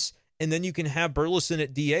base, and then you can have Burleson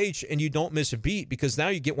at DH and you don't miss a beat because now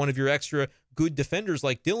you get one of your extra good defenders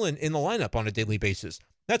like Dylan in the lineup on a daily basis.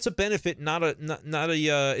 That's a benefit,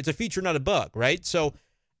 it's a feature, not a bug, right? So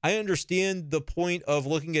I understand the point of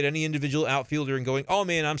looking at any individual outfielder and going, oh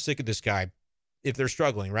man, I'm sick of this guy if they're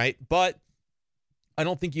struggling, right? But I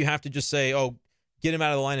don't think you have to just say, oh, get him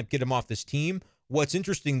out of the lineup, get him off this team. What's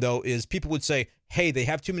interesting, though, is people would say, hey, they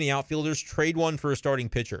have too many outfielders, trade one for a starting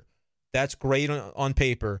pitcher. That's great on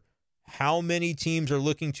paper. How many teams are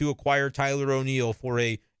looking to acquire Tyler O'Neill for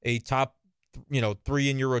a top, 3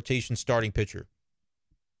 in your rotation starting pitcher?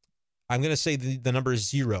 I'm going to say the number is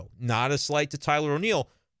 0. Not a slight to Tyler O'Neill,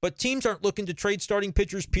 but teams aren't looking to trade starting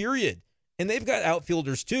pitchers, period. And they've got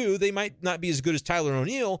outfielders too. They might not be as good as Tyler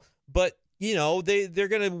O'Neill, but they're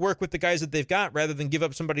going to work with the guys that they've got rather than give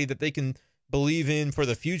up somebody that they can believe in for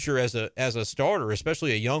the future as a starter,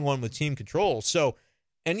 especially a young one with team control. So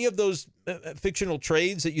any of those fictional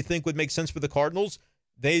trades that you think would make sense for the Cardinals,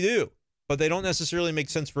 they do, but they don't necessarily make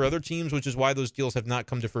sense for other teams, which is why those deals have not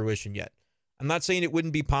come to fruition yet. I'm not saying it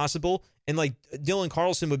wouldn't be possible. And like Dylan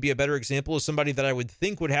Carlson would be a better example of somebody that I would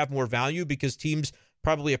think would have more value because teams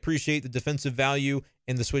probably appreciate the defensive value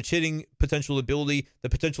and the switch hitting potential ability, the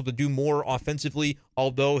potential to do more offensively,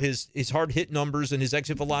 although his hard hit numbers and his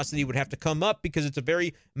exit velocity would have to come up because it's a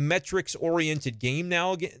very metrics-oriented game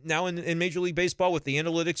now in Major League Baseball with the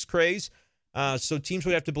analytics craze. So teams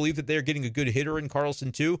would have to believe that they're getting a good hitter in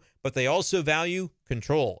Carlson too, but they also value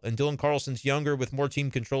control. And Dylan Carlson's younger with more team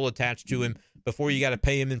control attached to him before you got to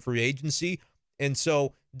pay him in free agency. And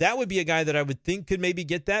so that would be a guy that I would think could maybe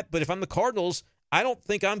get that. But if I'm the Cardinals, I don't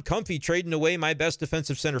think I'm comfy trading away my best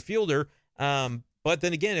defensive center fielder. But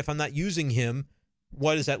then again, if I'm not using him,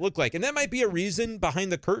 what does that look like? And that might be a reason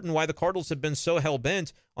behind the curtain why the Cardinals have been so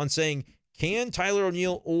hell-bent on saying, can Tyler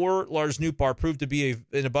O'Neill or Lars Nootbaar prove to be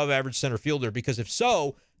an above-average center fielder? Because if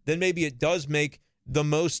so, then maybe it does make the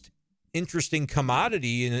most interesting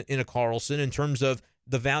commodity in a Carlson in terms of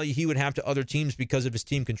the value he would have to other teams because of his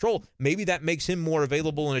team control. Maybe that makes him more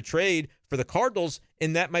available in a trade for the Cardinals,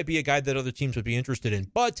 and that might be a guy that other teams would be interested in.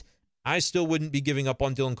 But I still wouldn't be giving up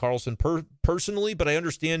on Dylan Carlson personally, but I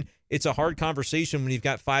understand it's a hard conversation when you've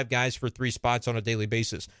got 5 guys for 3 spots on a daily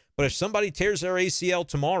basis. But if somebody tears their ACL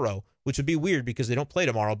tomorrow, which would be weird because they don't play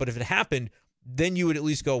tomorrow, but if it happened, then you would at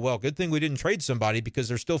least go, well, good thing we didn't trade somebody because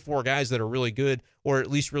there's still 4 guys that are really good or at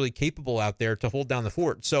least really capable out there to hold down the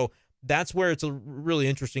fort. So that's where it's a really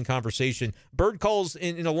interesting conversation. Bird Calls,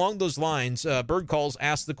 and along those lines, Bird Calls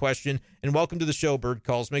asked the question, and welcome to the show, Bird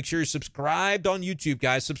Calls. Make sure you're subscribed on YouTube,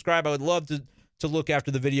 guys. Subscribe. I would love to look after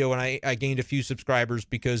the video, and I gained a few subscribers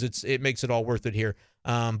because it makes it all worth it here.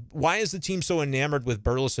 Why is the team so enamored with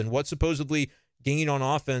Burleson? What supposedly gain on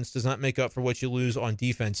offense does not make up for what you lose on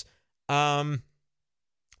defense? So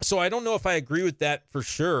I don't know if I agree with that for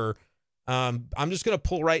sure. I'm just going to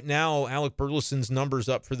pull right now Alec Burleson's numbers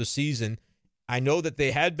up for the season. I know that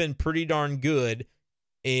they had been pretty darn good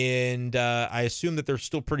and I assume that they're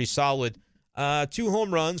still pretty solid. 2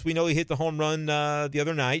 home runs. We know he hit the home run the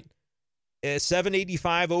other night.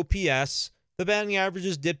 785 OPS. The batting average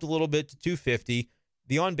has dipped a little bit to 250.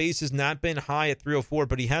 The on-base has not been high at 304,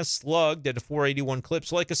 but he has slugged at a 481 clip.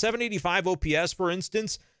 So like a 785 OPS, for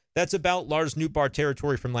instance, that's about Lars Nootbaar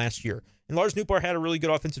territory from last year. And Lars Nootbaar had a really good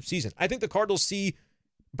offensive season. I think the Cardinals see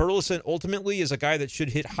Burleson ultimately as a guy that should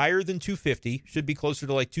hit higher than 250, should be closer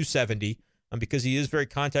to like 270, because he is very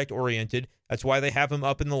contact-oriented. That's why they have him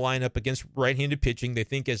up in the lineup against right-handed pitching. They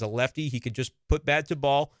think as a lefty, he could just put bat to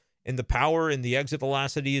ball, and the power and the exit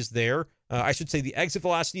velocity is there. I should say the exit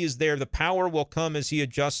velocity is there. The power will come as he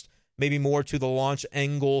adjusts maybe more to the launch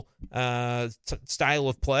angle style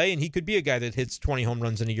of play, and he could be a guy that hits 20 home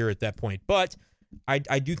runs in a year at that point. But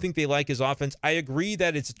I do think they like his offense. I agree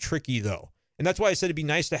that it's tricky, though, and that's why I said it'd be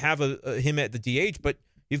nice to have him at the DH, but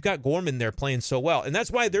you've got Gorman there playing so well, and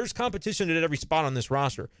that's why there's competition at every spot on this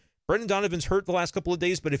roster. Brendan Donovan's hurt the last couple of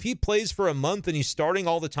days, but if he plays for a month and he's starting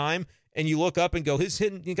all the time, and you look up and go,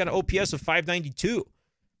 he got an OPS of 592.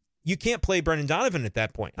 You can't play Brendan Donovan at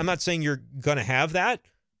that point. I'm not saying you're going to have that,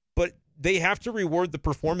 but they have to reward the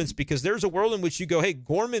performance, because there's a world in which you go, hey,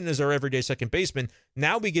 Gorman is our everyday second baseman.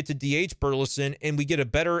 Now we get to DH Burleson, and we get a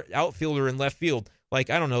better outfielder in left field.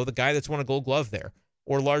 Like, I don't know, the guy that's won a Gold Glove there,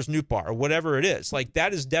 or Lars Nootbaar, or whatever it is. Like,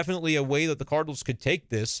 that is definitely a way that the Cardinals could take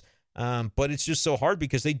this, but it's just so hard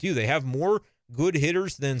because they have more good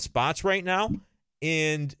hitters than spots right now,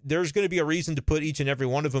 and there's going to be a reason to put each and every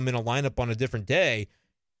one of them in a lineup on a different day.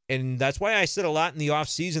 And that's why I said a lot in the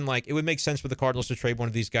offseason, like, it would make sense for the Cardinals to trade one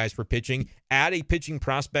of these guys for pitching, add a pitching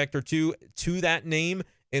prospect or two to that name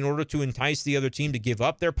in order to entice the other team to give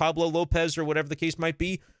up their Pablo Lopez or whatever the case might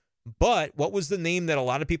be. But what was the name that a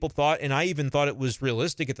lot of people thought, and I even thought it was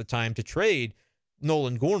realistic at the time, to trade?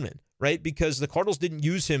 Nolan Gorman, right? Because the Cardinals didn't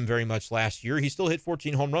use him very much last year. He still hit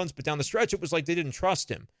 14 home runs, but down the stretch, it was like they didn't trust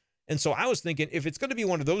him. And so I was thinking, if it's going to be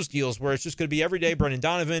one of those deals where it's just going to be every day Brendan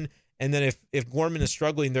Donovan, and then if Gorman is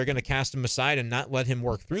struggling, they're going to cast him aside and not let him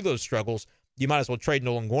work through those struggles, you might as well trade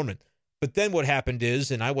Nolan Gorman. But then what happened is,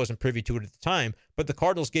 and I wasn't privy to it at the time, but the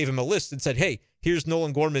Cardinals gave him a list and said, hey, here's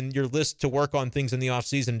Nolan Gorman, your list to work on things in the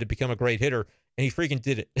offseason to become a great hitter. And he freaking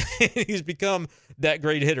did it. He's become that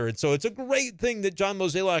great hitter. And so it's a great thing that John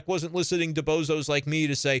Mozeliak wasn't listening to bozos like me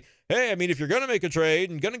to say, hey, I mean, if you're going to make a trade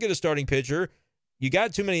and going to get a starting pitcher, you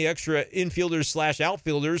got too many extra infielders /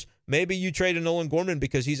 outfielders. Maybe you trade a Nolan Gorman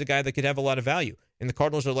because he's a guy that could have a lot of value. And the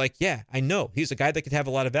Cardinals are like, yeah, I know. He's a guy that could have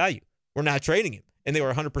a lot of value. We're not trading him. And they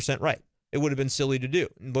were 100% right. It would have been silly to do.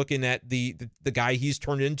 And looking at the guy he's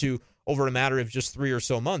turned into over a matter of just 3 or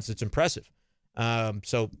so months, it's impressive.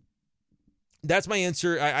 So that's my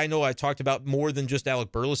answer. I know I talked about more than just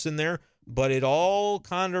Alec Burleson there, but it all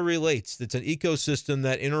kind of relates. It's an ecosystem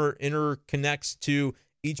that interconnects to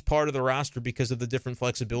each part of the roster because of the different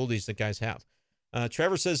flexibilities that guys have.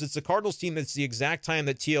 Trevor says it's the Cardinals team that's the exact time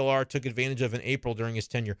that TLR took advantage of in April during his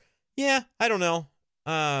tenure. Yeah, I don't know.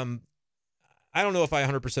 I don't know if I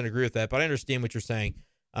 100% agree with that, but I understand what you're saying.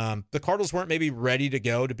 The Cardinals weren't maybe ready to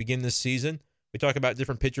go to begin this season. We talk about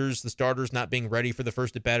different pitchers, the starters not being ready for the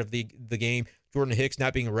first at-bat of the game, Jordan Hicks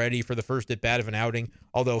not being ready for the first at-bat of an outing,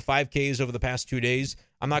 although 5 Ks over the past 2 days.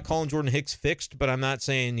 I'm not calling Jordan Hicks fixed, but I'm not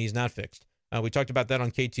saying he's not fixed. We talked about that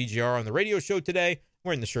on KTGR on the radio show today. I'm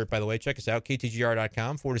wearing the shirt, by the way. Check us out,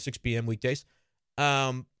 ktgr.com, 4 to 6 p.m. weekdays.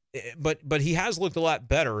 But he has looked a lot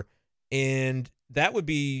better, and that would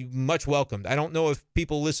be much welcomed. I don't know if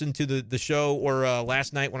people listened to the show or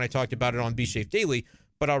last night when I talked about it on Be Safe Daily,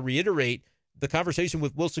 but I'll reiterate the conversation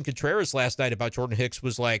with Wilson Contreras last night about Jordan Hicks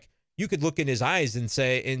was like, you could look in his eyes and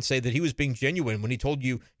say that he was being genuine when he told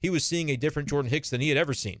you he was seeing a different Jordan Hicks than he had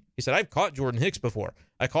ever seen. He said, I've caught Jordan Hicks before.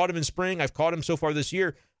 I caught him in spring. I've caught him so far this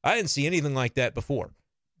year. I didn't see anything like that before.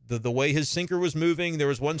 The way his sinker was moving, there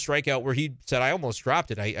was one strikeout where he said, I almost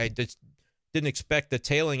dropped it. I just didn't expect the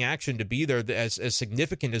tailing action to be there as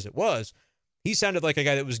significant as it was. He sounded like a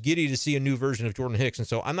guy that was giddy to see a new version of Jordan Hicks. And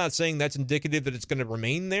so I'm not saying that's indicative that it's going to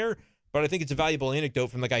remain there, but I think it's a valuable anecdote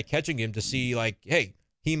from the guy catching him to see, like, hey,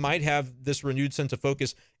 he might have this renewed sense of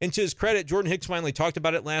focus. And to his credit, Jordan Hicks finally talked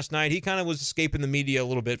about it last night. He kind of was escaping the media a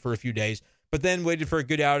little bit for a few days, but then waited for a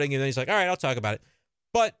good outing, and then he's like, all right, I'll talk about it.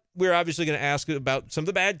 But we're obviously going to ask about some of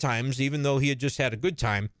the bad times, even though he had just had a good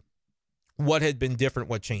time. What had been different?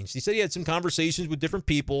 What changed? He said he had some conversations with different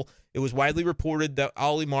people. It was widely reported that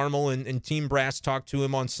Ollie Marmol and Team Brass talked to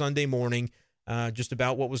him on Sunday morning just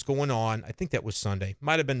about what was going on. I think that was Sunday.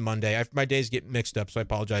 Might have been Monday. My days get mixed up, so I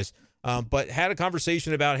apologize. But had a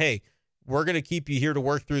conversation about, hey, we're going to keep you here to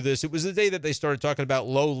work through this. It was the day that they started talking about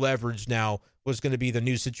low leverage now was going to be the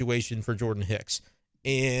new situation for Jordan Hicks.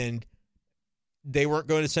 And they weren't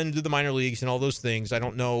going to send him to the minor leagues and all those things. I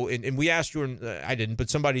don't know. And we asked you, and I didn't, but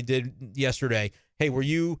somebody did yesterday. Hey, were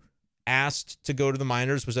you asked to go to the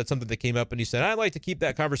minors? Was that something that came up? And he said, I'd like to keep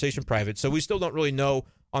that conversation private. So we still don't really know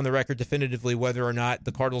on the record definitively whether or not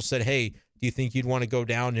the Cardinals said, hey, do you think you'd want to go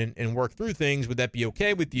down and work through things? Would that be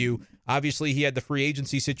okay with you? Obviously, he had the free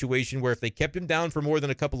agency situation where if they kept him down for more than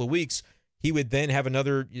a couple of weeks, he would then have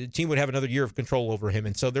team would have another year of control over him.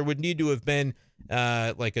 And so there would need to have been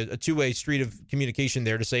like a two-way street of communication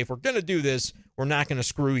there to say, if we're going to do this, we're not going to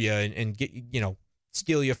screw you and get,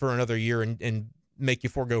 steal you for another year and make you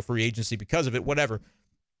forego free agency because of it, whatever.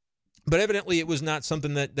 But evidently it was not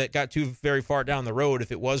something that got too very far down the road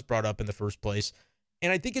if it was brought up in the first place.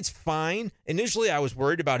 And I think it's fine. Initially, I was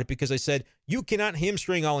worried about it because I said, you cannot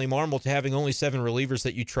hamstring Ollie Marmol to having only 7 relievers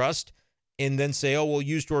that you trust and then say, oh, we'll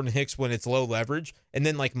use Jordan Hicks when it's low leverage. And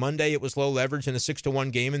then like Monday, it was low leverage in a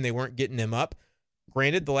 6-1 game and they weren't getting him up.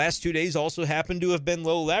 Granted, the last 2 days also happened to have been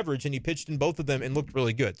low leverage and he pitched in both of them and looked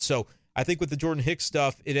really good. So I think with the Jordan Hicks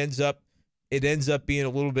stuff, it ends up being a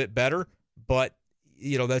little bit better. But,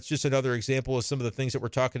 that's just another example of some of the things that we're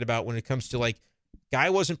talking about when it comes to like, guy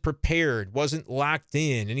wasn't prepared, wasn't locked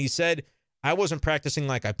in. And he said, I wasn't practicing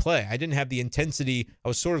like I play. I didn't have the intensity. I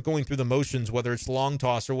was sort of going through the motions, whether it's long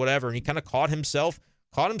toss or whatever. And he kind of caught himself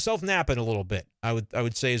napping a little bit, I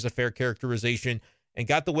would say is a fair characterization, and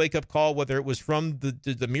got the wake-up call, whether it was from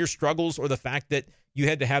the mere struggles or the fact that you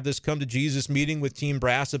had to have this come to Jesus meeting with Team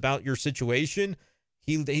Brass about your situation.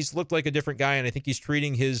 He's looked like a different guy, and I think he's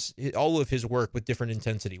treating all of his work with different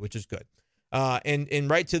intensity, which is good. And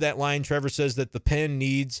right to that line, Trevor says that the pen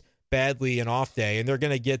needs badly an off day, and they're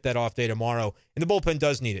going to get that off day tomorrow. And the bullpen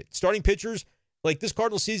does need it. Starting pitchers, like this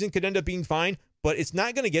Cardinals season could end up being fine, but it's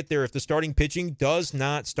not going to get there if the starting pitching does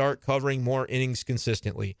not start covering more innings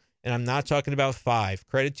consistently. And I'm not talking about 5.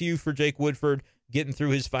 Credit to you for Jake Woodford getting through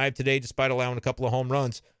his 5 today despite allowing a couple of home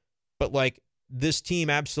runs. But like, this team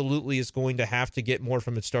absolutely is going to have to get more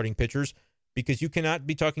from its starting pitchers, because you cannot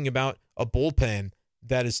be talking about a bullpen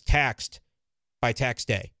that is taxed by tax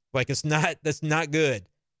day. Like, that's not good.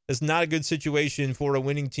 That's not a good situation for a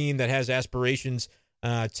winning team that has aspirations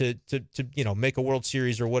to make a World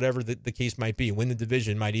Series or whatever the case might be. Win the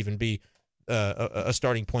division might even be a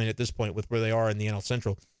starting point at this point with where they are in the NL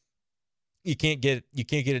Central. You can't get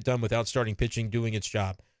it done without starting pitching doing its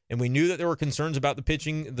job. And we knew that there were concerns about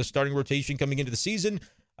the starting rotation coming into the season.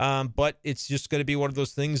 But it's just going to be one of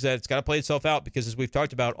those things that it's got to play itself out, because as we've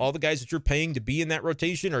talked about, all the guys that you're paying to be in that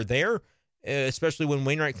rotation are there, especially when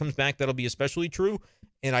Wainwright comes back. That'll be especially true.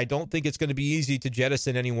 And I don't think it's going to be easy to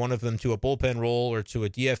jettison any one of them to a bullpen role or to a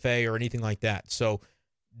DFA or anything like that. So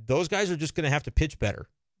those guys are just going to have to pitch better.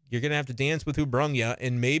 You're going to have to dance with who brung you,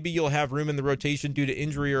 and maybe you'll have room in the rotation due to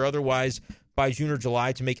injury or otherwise by June or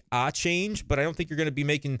July to make a change, but I don't think you're going to be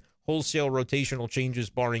making wholesale rotational changes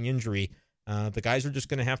barring injury. The guys are just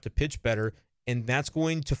going to have to pitch better, and that's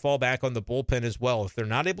going to fall back on the bullpen as well. If they're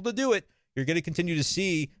not able to do it, you're going to continue to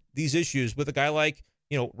see these issues with a guy like,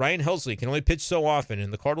 Ryan Helsley can only pitch so often,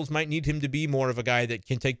 and the Cardinals might need him to be more of a guy that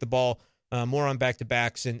can take the ball more on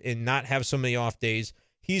back-to-backs and not have so many off days.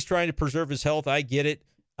 He's trying to preserve his health. I get it.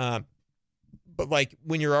 But like,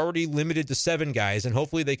 when you're already limited to 7 guys, and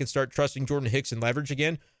hopefully they can start trusting Jordan Hicks and leverage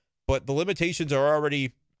again, but the limitations are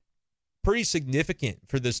already pretty significant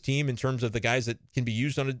for this team in terms of the guys that can be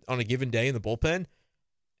used on a given day in the bullpen.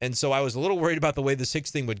 And so I was a little worried about the way the 6th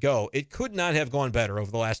thing would go. It could not have gone better over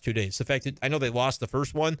the last 2 days. The fact that I know they lost the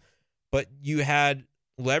first one, but you had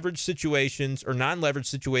leverage situations or non-leverage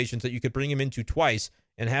situations that you could bring him into twice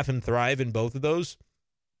and have him thrive in both of those.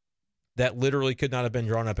 That literally could not have been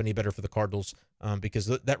drawn up any better for the Cardinals, because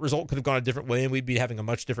that result could have gone a different way, and we'd be having a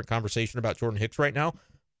much different conversation about Jordan Hicks right now.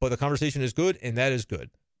 But the conversation is good, and that is good.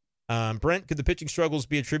 Brent, could the pitching struggles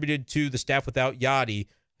be attributed to the staff without Yadi,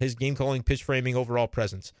 his game-calling, pitch framing, overall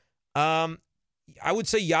presence? I would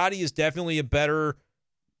say Yadi is definitely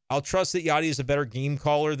I'll trust that Yadi is a better game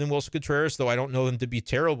caller than Wilson Contreras, though I don't know him to be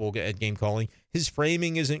terrible at game calling. His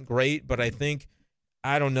framing isn't great, but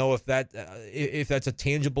I don't know if that's a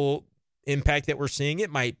tangible impact that we're seeing.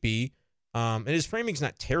 It might be. And his framing's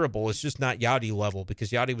not terrible. It's just not Yadi level,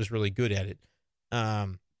 because Yadi was really good at it.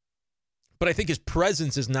 But I think his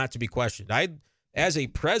presence is not to be questioned. As a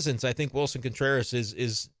presence, I think Wilson Contreras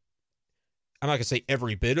is I'm not going to say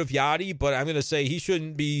every bit of Yadi, but I'm going to say he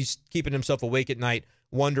shouldn't be keeping himself awake at night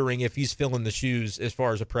wondering if he's filling the shoes as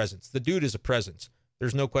far as a presence. The dude is a presence.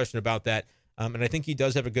 There's no question about that. And I think he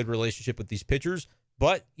does have a good relationship with these pitchers.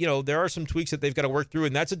 But, there are some tweaks that they've got to work through,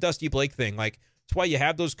 and that's a Dusty Blake thing. Like, that's why you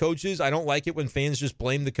have those coaches. I don't like it when fans just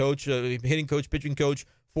blame the coach, hitting coach, pitching coach,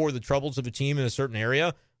 for the troubles of a team in a certain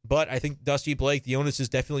area. But I think Dusty Blake, the onus is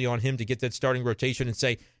definitely on him to get that starting rotation and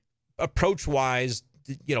say, approach-wise,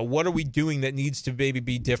 what are we doing that needs to maybe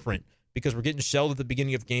be different? Because we're getting shelled at the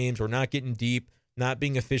beginning of games. We're not getting deep, not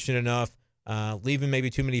being efficient enough, leaving maybe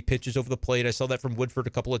too many pitches over the plate. I saw that from Woodford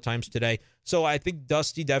a couple of times today. So I think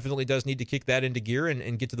Dusty definitely does need to kick that into gear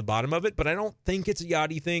and get to the bottom of it. But I don't think it's a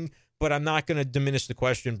Yachty thing. But I'm not going to diminish the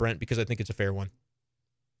question, Brent, because I think it's a fair one.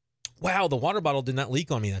 Wow, the water bottle did not leak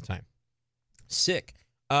on me that time. Sick.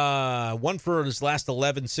 1 for his last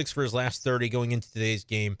 11, 6 for his last 30 going into today's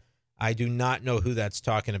game. I do not know who that's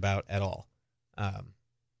talking about at all.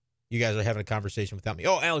 You guys are having a conversation without me.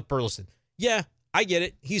 Oh, Alec Burleson. Yeah, I get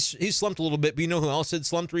it. He's slumped a little bit, but you know who else had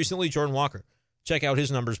slumped recently? Jordan Walker. Check out his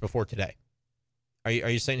numbers before today. Are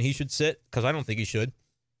you saying he should sit? Because I don't think he should.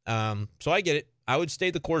 So I get it. I would stay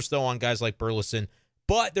the course, though, on guys like Burleson.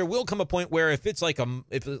 But there will come a point where if it's like a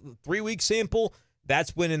 3-week sample,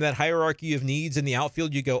 that's when in that hierarchy of needs in the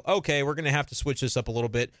outfield, you go, okay, we're going to have to switch this up a little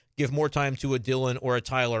bit, give more time to a Dillon or a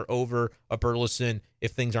Tyler over a Burleson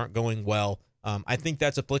if things aren't going well. I think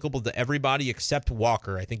that's applicable to everybody except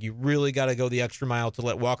Walker. I think you really got to go the extra mile to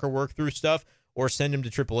let Walker work through stuff or send him to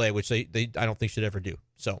AAA, which they I don't think should ever do.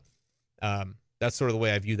 So that's sort of the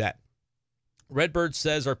way I view that. Redbird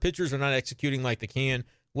says our pitchers are not executing like they can.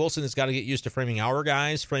 Wilson has got to get used to framing our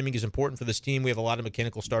guys. Framing is important for this team. We have a lot of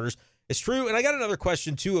mechanical starters. It's true. And I got another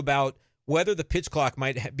question, too, about whether the pitch clock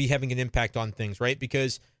might be having an impact on things, right?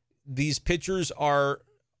 Because these pitchers are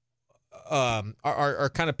kind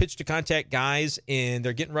of pitch to contact guys, and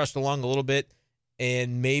they're getting rushed along a little bit.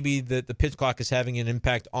 And maybe the pitch clock is having an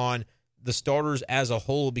impact on the starters as a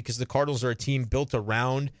whole, because the Cardinals are a team built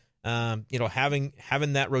around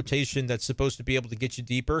having that rotation that's supposed to be able to get you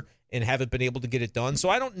deeper and haven't been able to get it done. So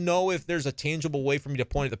I don't know if there's a tangible way for me to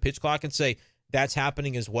point at the pitch clock and say that's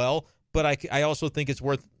happening as well. But I also think it's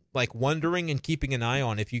worth wondering and keeping an eye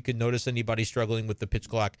on if you could notice anybody struggling with the pitch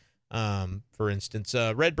clock. For instance,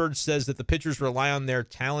 Redbird says that the pitchers rely on their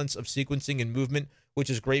talents of sequencing and movement,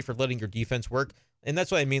 which is great for letting your defense work. And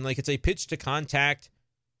that's what I mean. It's a pitch to contact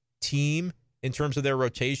team in terms of their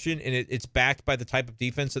rotation, and it's backed by the type of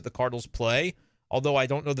defense that the Cardinals play. Although I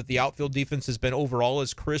don't know that the outfield defense has been overall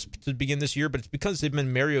as crisp to begin this year, but it's because they've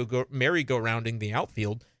been merry-go-rounding the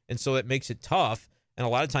outfield, and so it makes it tough. And a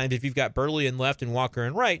lot of times, if you've got Burley in left and Walker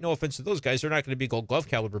in right, no offense to those guys, they're not going to be Gold Glove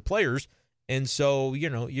caliber players, and so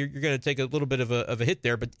you're going to take a little bit of a hit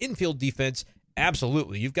there. But infield defense,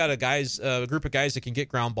 absolutely, you've got a group of guys that can get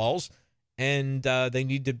ground balls. And they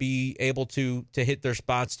need to be able to hit their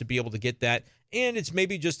spots to be able to get that. And it's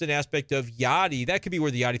maybe just an aspect of Yachty. That could be where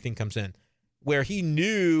the Yachty thing comes in, where he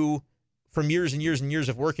knew from years and years and years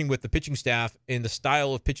of working with the pitching staff and the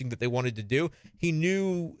style of pitching that they wanted to do, he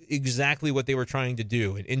knew exactly what they were trying to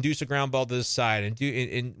do and induce a ground ball to this side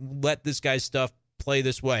and let this guy's stuff play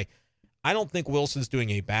this way. I don't think Wilson's doing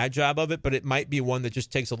a bad job of it, but it might be one that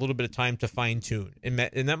just takes a little bit of time to fine-tune. And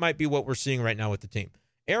that might be what we're seeing right now with the team.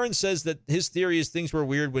 Aaron says that his theory is things were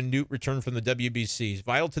weird when Newt returned from the WBC. He's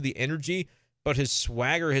vital to the energy, but his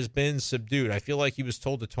swagger has been subdued. I feel like he was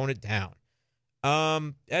told to tone it down.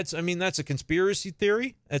 That's a conspiracy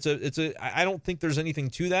theory. I don't think there's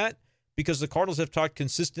anything to that, because the Cardinals have talked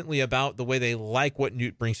consistently about the way they like what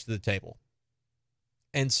Newt brings to the table.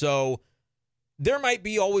 And so there might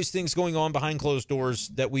be always things going on behind closed doors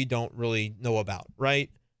that we don't really know about,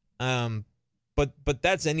 right? But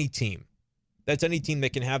that's any team. That's any team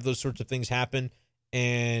that can have those sorts of things happen,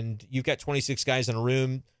 and you've got 26 guys in a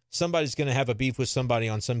room. Somebody's going to have a beef with somebody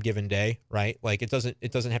on some given day, right? It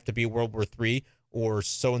doesn't have to be World War III or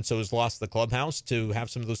so-and-so has lost the clubhouse to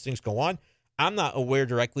have some of those things go on. I'm not aware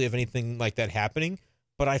directly of anything like that happening,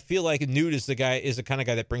 but I feel like Newt is the kind of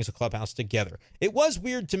guy that brings a clubhouse together. It was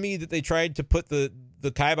weird to me that they tried to put the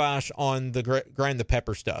kibosh on the grind the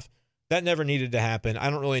pepper stuff. That never needed to happen.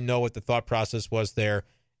 I don't really know what the thought process was there.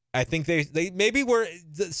 I think they maybe were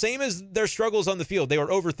the same as their struggles on the field. They were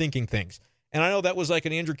overthinking things. And I know that was like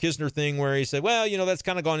an Andrew Kisner thing where he said, well, that's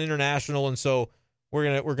kind of gone international, and so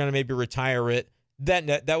we're gonna maybe retire it.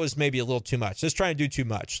 That was maybe a little too much. Just trying to do too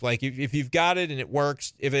much. If you've got it and it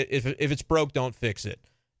works, if it's broke, don't fix it.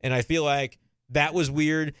 And I feel like that was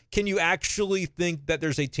weird. Can you actually think that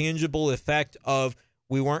there's a tangible effect of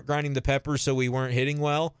we weren't grinding the pepper, so we weren't hitting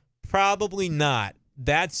well? Probably not.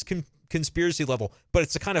 That's conspiracy level, but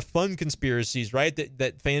it's the kind of fun conspiracies, right,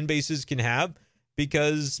 that fan bases can have,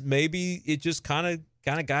 because maybe it just kind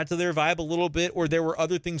of got to their vibe a little bit, or there were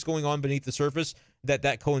other things going on beneath the surface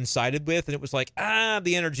that coincided with, and it was like,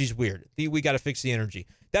 the energy's weird. We got to fix the energy.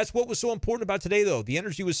 That's what was so important about today, though. The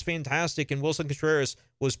energy was fantastic, and Wilson Contreras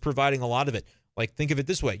was providing a lot of it. Think of it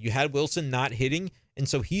this way. You had Wilson not hitting, and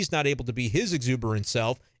so he's not able to be his exuberant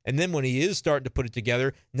self, And then when he is starting to put it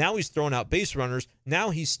together, now he's throwing out base runners. Now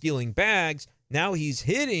he's stealing bags. Now he's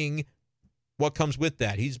hitting. What comes with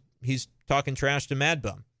that? He's talking trash to Mad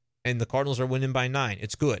Bum. And the Cardinals are winning by 9.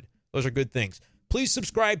 It's good. Those are good things. Please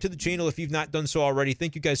subscribe to the channel if you've not done so already.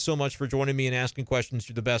 Thank you guys so much for joining me and asking questions.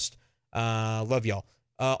 You're the best. Love y'all.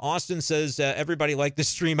 Austin says, everybody like the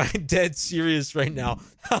stream. I'm dead serious right now.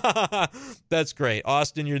 That's great.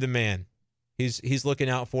 Austin, you're the man. He's looking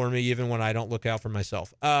out for me even when I don't look out for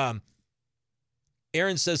myself. Aaron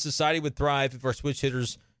says society would thrive if our switch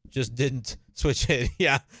hitters just didn't switch hit.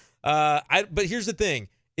 Yeah. But here's the thing.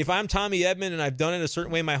 If I'm Tommy Edman and I've done it a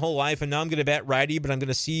certain way my whole life and now I'm going to bat righty, but I'm going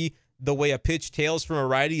to see the way a pitch tails from a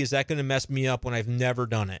righty, is that going to mess me up when I've never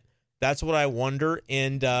done it? That's what I wonder.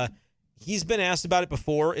 And he's been asked about it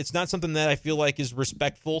before. It's not something that I feel like is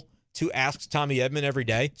respectful to ask Tommy Edman every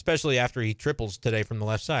day, especially after he triples today from the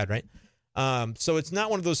left side, right? So it's not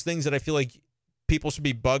one of those things that I feel like people should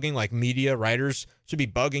be bugging, like media, writers should be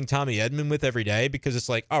bugging Tommy Edman with every day, because it's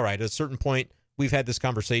like, all right, at a certain point, we've had this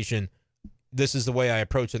conversation. This is the way I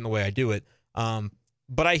approach it and the way I do it.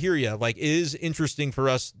 But I hear you. Like, it is interesting for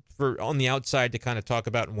us on the outside to kind of talk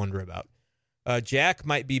about and wonder about. Jack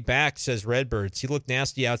might be back, says Redbirds. He looked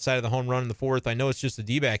nasty outside of the home run in the fourth. I know it's just the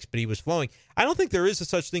D-backs, but he was flowing. I don't think there is a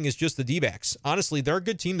such thing as just the D-backs. Honestly, they're a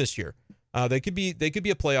good team this year. They could be a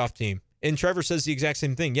playoff team. And Trevor says the exact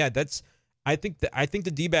same thing. Yeah, I think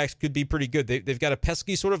the D-backs could be pretty good. They've got a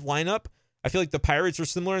pesky sort of lineup. I feel like the Pirates are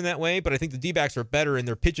similar in that way, but I think the D-backs are better and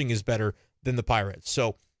their pitching is better than the Pirates.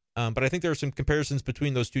 So, but I think there are some comparisons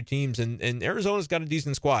between those two teams, and Arizona's got a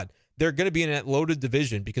decent squad. They're going to be in that loaded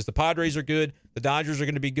division because the Padres are good, the Dodgers are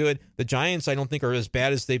going to be good, the Giants I don't think are as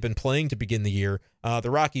bad as they've been playing to begin the year. The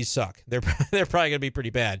Rockies suck. They're probably going to be pretty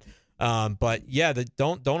bad. But yeah,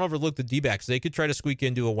 don't overlook the D-backs. They could try to squeak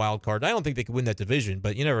into a wild card. I don't think they could win that division,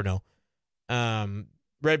 but you never know.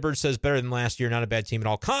 Redbird says better than last year, not a bad team at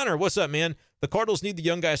all. Connor, what's up, man? The Cardinals need the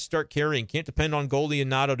young guys to start carrying. Can't depend on Goldie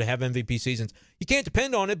and Nato to have MVP seasons. You can't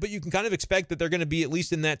depend on it, but you can kind of expect that they're going to be at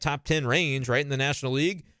least in that top 10 range, right, in the National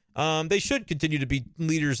League. They should continue to be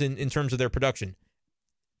leaders in terms of their production.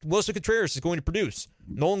 Wilson Contreras is going to produce.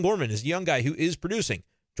 Nolan Gorman is a young guy who is producing.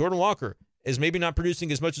 Jordan Walker is maybe not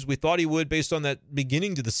producing as much as we thought he would based on that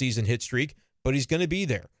beginning to the season hit streak, but he's going to be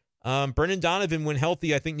there. Brendan Donovan, when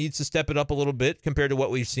healthy, I think needs to step it up a little bit compared to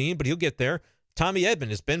what we've seen, but he'll get there. Tommy Edman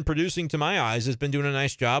has been producing, to my eyes, has been doing a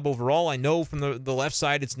nice job overall. I know from the left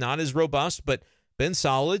side it's not as robust, but been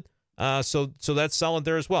solid. So that's solid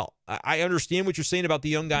there as well. I understand what you're saying about the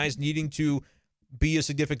young guys needing to be a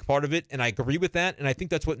significant part of it, and I agree with that, and I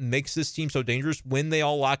think that's what makes this team so dangerous. When they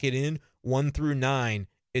all lock it in, 1 through 9,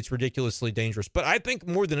 it's ridiculously dangerous. But I think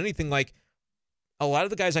more than anything, like, a lot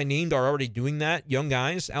of the guys I named are already doing that. Young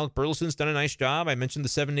guys. Alec Burleson's done a nice job. I mentioned the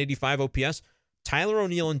 785 OPS. Tyler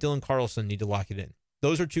O'Neill and Dylan Carlson need to lock it in.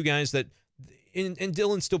 Those are two guys that, and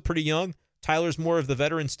Dylan's still pretty young. Tyler's more of the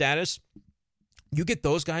veteran status. You get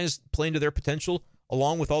those guys playing to their potential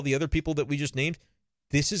along with all the other people that we just named,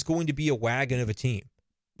 this is going to be a wagon of a team.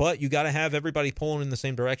 But you got to have everybody pulling in the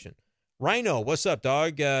same direction. Rhino, what's up,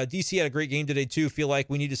 dog? DC had a great game today, too. Feel like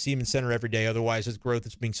we need to see him in center every day. Otherwise, his growth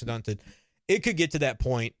is being stunted. It could get to that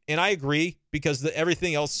point, and I agree, because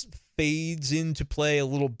everything else fades into play a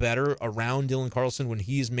little better around Dylan Carlson when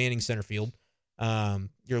he is manning center field.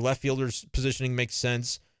 Your left fielder's positioning makes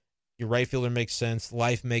sense. Your right fielder makes sense.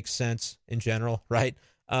 Life makes sense in general, right?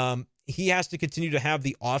 He has to continue to have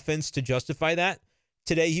the offense to justify that.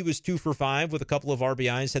 Today, he was 2 for 5 with a couple of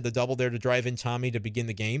RBIs, had the double there to drive in Tommy to begin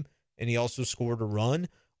the game, and he also scored a run.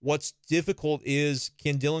 What's difficult is,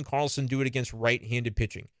 can Dylan Carlson do it against right-handed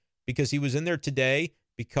pitching? Because he was in there today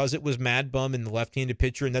because it was Mad Bum and the left-handed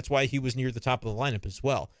pitcher, and that's why he was near the top of the lineup as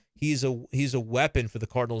well. He's a weapon for the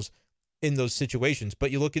Cardinals in those situations.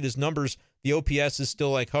 But you look at his numbers, the OPS is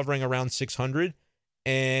still like hovering around 600,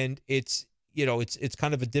 and it's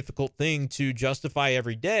kind of a difficult thing to justify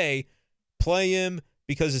every day. Play him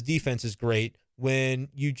because his defense is great when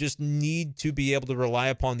you just need to be able to rely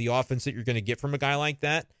upon the offense that you're going to get from a guy like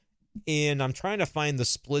that. And I'm trying to find the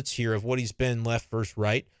splits here of what he's been left versus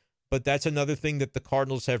right. But that's another thing that the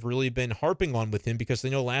Cardinals have really been harping on with him, because they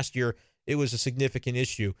know last year it was a significant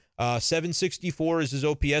issue. 764 is his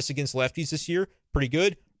OPS against lefties this year. Pretty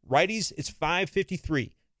good. Righties, it's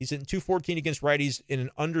 553. He's hitting 214 against righties in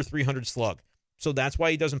an under 300 slug. So that's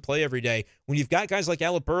why he doesn't play every day. When you've got guys like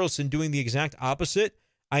Alec Burleson doing the exact opposite,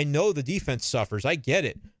 I know the defense suffers. I get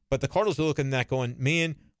it. But the Cardinals are looking at that going,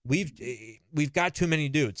 man, we've got too many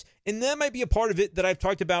dudes. And that might be a part of it that I've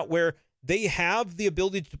talked about, where they have the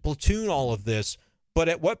ability to platoon all of this, but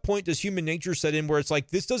at what point does human nature set in where it's like,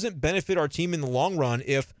 this doesn't benefit our team in the long run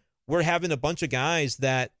if we're having a bunch of guys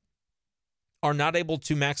that are not able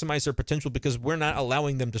to maximize their potential because we're not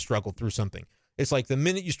allowing them to struggle through something. It's like the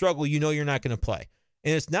minute you struggle, you know you're not going to play.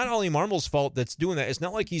 And it's not only Marmol's fault that's doing that. It's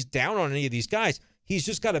not like he's down on any of these guys. He's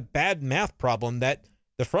just got a bad math problem that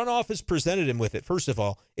the front office presented him with it. First of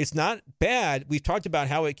all, it's not bad. We've talked about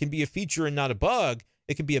how it can be a feature and not a bug.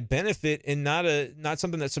 It can be a benefit and not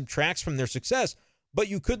something that subtracts from their success. But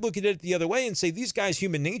you could look at it the other way and say these guys'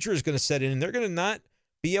 human nature is going to set in, and they're going to not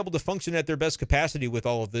be able to function at their best capacity with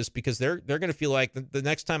all of this because they're going to feel like the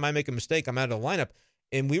next time I make a mistake, I'm out of the lineup.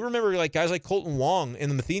 And we remember like guys like Colton Wong in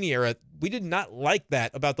the Matheny era. We did not like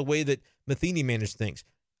that about the way that Matheny managed things.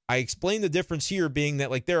 I explained the difference here being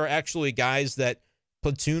that like there are actually guys that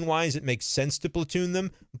platoon-wise it makes sense to platoon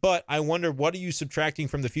them, but I wonder what are you subtracting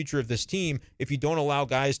from the future of this team if you don't allow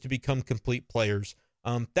guys to become complete players?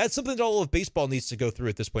 That's something that all of baseball needs to go through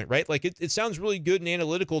at this point, right? Like it sounds really good and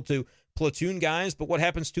analytical to platoon guys, but what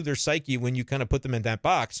happens to their psyche when you kind of put them in that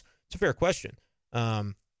box? It's a fair question.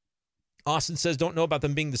 Austin says, don't know about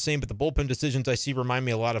them being the same, but the bullpen decisions I see remind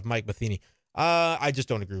me a lot of Mike Matheny. I just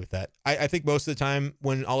don't agree with that. I think most of the time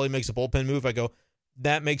when Ollie makes a bullpen move, I go,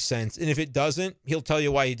 that makes sense. And if it doesn't, he'll tell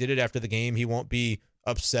you why he did it after the game. He won't be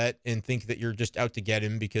upset and think that you're just out to get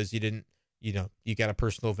him because you didn't, you got a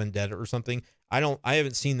personal vendetta or something. I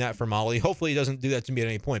haven't seen that from Ollie. Hopefully he doesn't do that to me at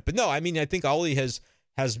any point. But no, I mean, I think Ollie has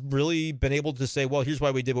really been able to say, well, here's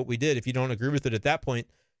why we did what we did. If you don't agree with it at that point,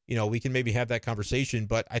 we can maybe have that conversation.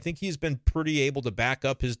 But I think he's been pretty able to back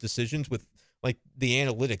up his decisions with like the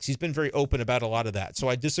analytics. He's been very open about a lot of that. So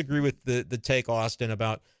I disagree with the take, Austin,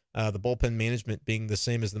 about the bullpen management being the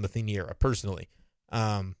same as the Matheny era, personally.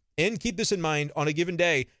 And keep this in mind, on a given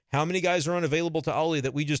day, how many guys are unavailable to Ollie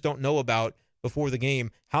that we just don't know about before the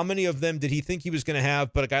game? How many of them did he think he was going to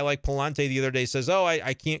have, but a guy like Palante the other day says, oh,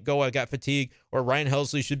 I can't go, I got fatigue, or Ryan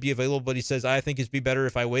Helsley should be available, but he says, I think it'd be better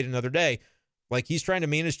if I wait another day. Like, he's trying to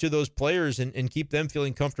manage to those players and keep them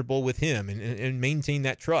feeling comfortable with him and maintain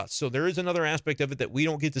that trust. So there is another aspect of it that we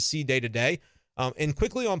don't get to see day to day. And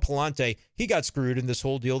quickly on Palante, he got screwed in this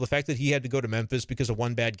whole deal. The fact that he had to go to Memphis because of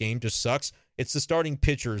one bad game just sucks. It's the starting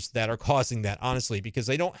pitchers that are causing that, honestly, because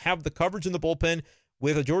they don't have the coverage in the bullpen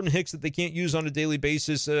with a Jordan Hicks that they can't use on a daily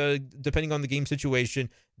basis, depending on the game situation.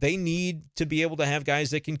 They need to be able to have guys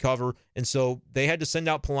that can cover. And so they had to send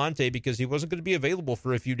out Palante because he wasn't going to be available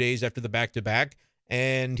for a few days after the back-to-back.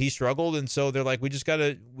 And he struggled. And so they're like, we got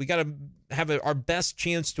to have our best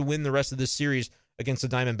chance to win the rest of this series against the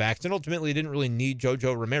Diamondbacks. And ultimately, it didn't really need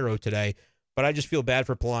JoJo Romero today, but I just feel bad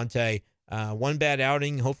for Palante. One bad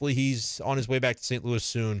outing. Hopefully he's on his way back to St. Louis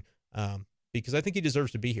soon, because I think he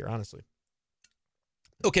deserves to be here, honestly.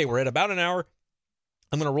 Okay, we're at about an hour.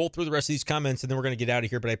 I'm going to roll through the rest of these comments, and then we're going to get out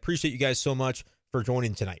of here, but I appreciate you guys so much for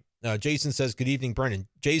joining tonight. Jason says, good evening, Brennan.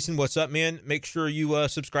 Jason, what's up, man? Make sure you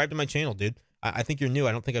subscribe to my channel, dude. I think you're new.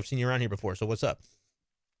 I don't think I've seen you around here before, so what's up?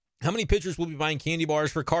 How many pitchers will be buying candy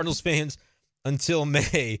bars for Cardinals fans until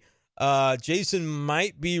May? Jason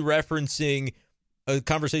might be referencing a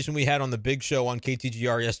conversation we had on the big show on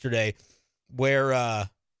KTGR yesterday where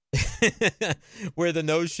where the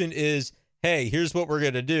notion is, hey, here's what we're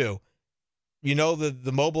going to do.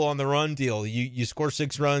 The mobile on the run deal. You score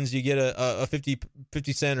 6 runs, you get a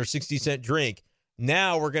 50 cent or 60 cent drink.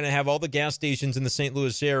 Now we're going to have all the gas stations in the St.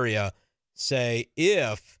 Louis area say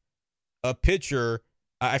if a pitcher,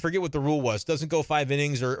 I forget what the rule was, doesn't go 5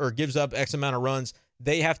 innings or gives up X amount of runs,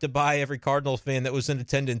 they have to buy every Cardinals fan that was in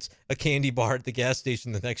attendance a candy bar at the gas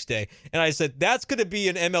station the next day. And I said, that's going to be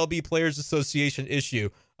an MLB Players Association issue.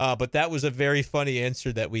 But that was a very funny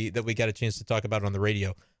answer that we got a chance to talk about on the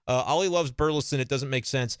radio. Ollie loves Burleson. It doesn't make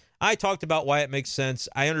sense. I talked about why it makes sense.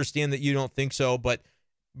 I understand that you don't think so, but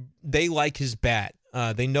they like his bat.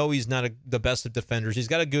 They know he's not the best of defenders. He's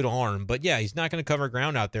got a good arm, but yeah, he's not going to cover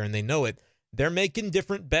ground out there, and they know it. They're making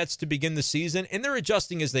different bets to begin the season, and they're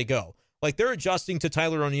adjusting as they go. Like, they're adjusting to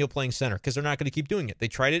Tyler O'Neill playing center because they're not going to keep doing it. They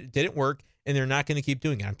tried it didn't work, and they're not going to keep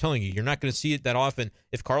doing it. I'm telling you, you're not going to see it that often.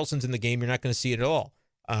 If Carlson's in the game, you're not going to see it at all.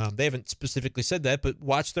 They haven't specifically said that, but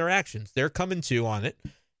watch their actions. They're coming to on it,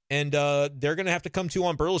 and they're going to have to come to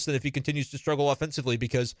on Burleson if he continues to struggle offensively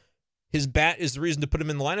because his bat is the reason to put him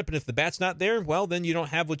in the lineup, and if the bat's not there, well, then you don't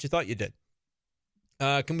have what you thought you did.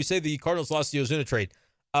 Can we say the Cardinals lost the Ozuna trade?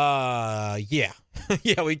 Yeah.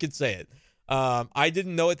 Yeah, we could say it. I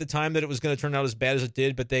didn't know at the time that it was going to turn out as bad as it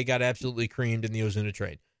did, but they got absolutely creamed in the Ozuna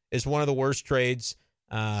trade. It's one of the worst trades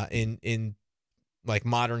in like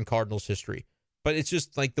modern Cardinals history. But it's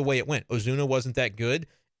just like the way it went. Ozuna wasn't that good,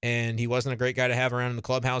 and he wasn't a great guy to have around in the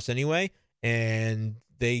clubhouse anyway, and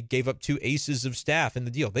they gave up 2 aces of staff in the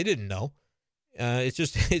deal. They didn't know.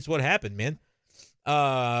 It's what happened, man.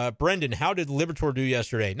 Brendan, how did Liberatore do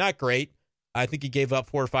yesterday? Not great. I think he gave up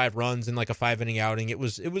 4 or 5 runs in like a 5-inning outing. It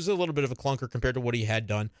was a little bit of a clunker compared to what he had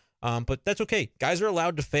done. But that's okay. Guys are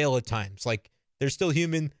allowed to fail at times. Like, they're still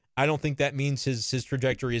human. I don't think that means his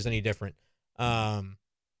trajectory is any different. So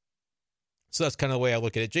that's kind of the way I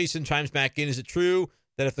look at it. Jason chimes back in. Is it true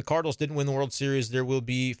that if the Cardinals didn't win the World Series, there will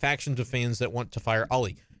be factions of fans that want to fire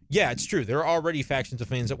Ollie? Yeah, it's true. There are already factions of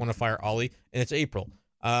fans that want to fire Ollie, and it's April.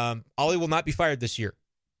 Ollie will not be fired this year.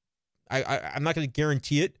 I'm not going to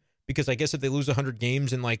guarantee it, because I guess if they lose 100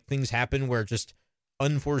 games and like things happen where just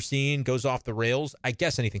unforeseen goes off the rails, I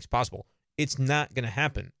guess anything's possible. It's not going to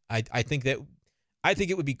happen. I think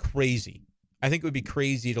it would be crazy. I think it would be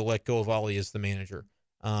crazy to let go of Ollie as the manager.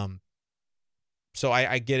 So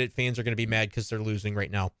I get it. Fans are going to be mad because they're losing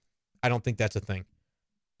right now. I don't think that's a thing.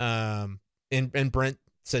 And Brent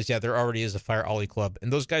says, yeah, there already is a Fire Ollie club,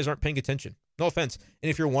 and those guys aren't paying attention. No offense. And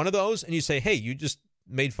if you're one of those and you say, hey, you just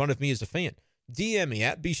made fun of me as a fan, DM me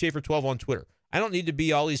at bschaefer12 on Twitter. I don't need to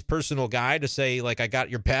be Ollie's personal guy to say, like, I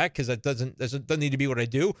got your back, because that doesn't need to be what I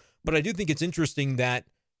do. But I do think it's interesting that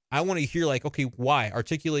I want to hear, like, okay, why?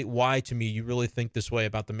 Articulate why to me you really think this way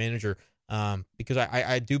about the manager. Because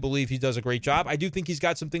I do believe he does a great job. I do think he's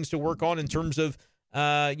got some things to work on in terms of,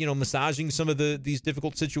 massaging some of these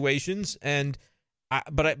difficult situations.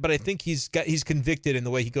 But I think he's convicted in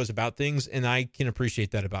the way he goes about things, and I can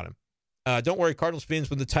appreciate that about him. Don't worry, Cardinals fans,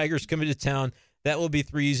 when the Tigers come into town, that will be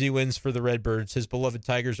 3 easy wins for the Redbirds. His beloved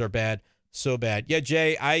Tigers are bad, so bad. Yeah,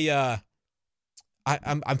 Jay,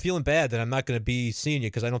 I'm feeling bad that I'm not going to be seeing you,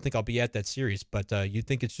 because I don't think I'll be at that series. But you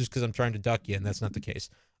think it's just because I'm trying to duck you, and that's not the case.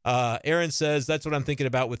 Aaron says, that's what I'm thinking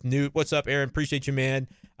about with Newt. What's up, Aaron? Appreciate you, man.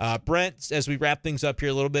 Brent, as we wrap things up here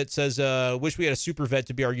a little bit, says, wish we had a super vet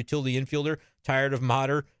to be our utility infielder. Tired of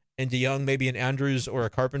Motter and DeYoung, maybe an Andrews or a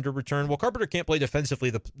Carpenter return. Well, Carpenter can't play defensively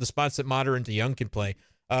the spots that Motter and DeYoung can play.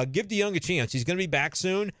 Give DeYoung a chance. He's going to be back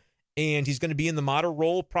soon, and he's going to be in the Motter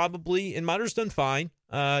role probably, and Motter's done fine.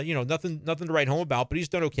 Nothing to write home about, but he's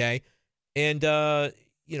done okay. And,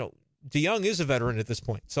 DeYoung is a veteran at this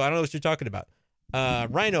point, so I don't know what you're talking about.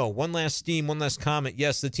 Rhino, one last comment.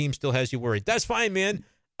 Yes, the team still has you worried. That's fine, man.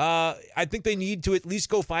 I think they need to at least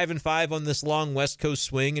go 5-5 on this long West Coast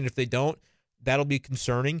swing, and if they don't, that'll be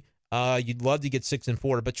concerning. You'd love to get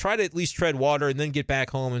 6-4, but try to at least tread water and then get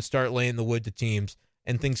back home and start laying the wood to teams,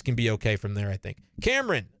 and things can be okay from there, I think.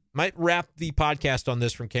 Cameron, might wrap the podcast on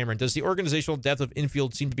this from Cameron. Does the organizational depth of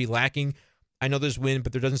infield seem to be lacking? I know there's win,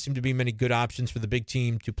 but there doesn't seem to be many good options for the big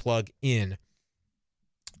team to plug in.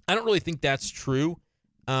 I don't really think that's true.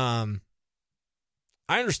 I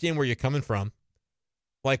understand where you're coming from.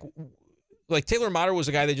 Like Taylor Motter was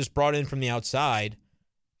a guy they just brought in from the outside,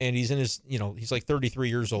 and he's in his, he's like 33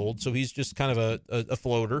 years old, so he's just kind of a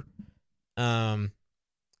floater. And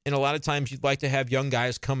a lot of times you'd like to have young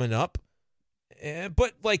guys coming up.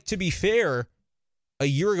 But, like, to be fair, a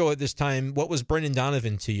year ago at this time, what was Brendan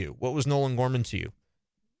Donovan to you? What was Nolan Gorman to you?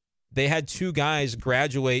 They had 2 guys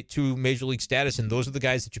graduate to major league status, and those are the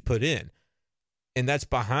guys that you put in. And that's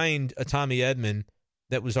behind a Tommy Edman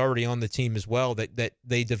that was already on the team as well, that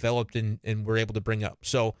they developed and were able to bring up.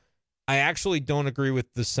 So I actually don't agree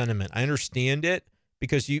with the sentiment. I understand it,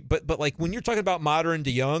 because but like when you're talking about Motter and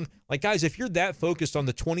DeYoung, like, guys, if you're that focused on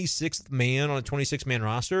the 26th man on a 26-man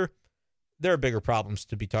roster, there are bigger problems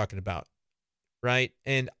to be talking about, right?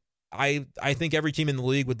 And I think every team in the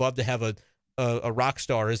league would love to have a rock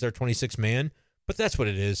star as their 26th man, but that's what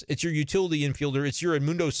it is. It's your utility infielder. It's your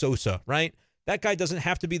Edmundo Sosa, right? That guy doesn't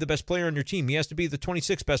have to be the best player on your team. He has to be the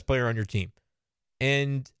 26th best player on your team.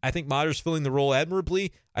 And I think Motter's filling the role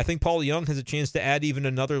admirably. I think Paul Young has a chance to add even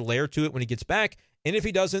another layer to it when he gets back. And if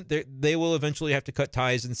he doesn't, they will eventually have to cut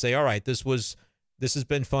ties and say, all right, this has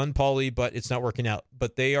been fun, Paulie, but it's not working out.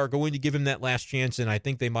 But they are going to give him that last chance, and I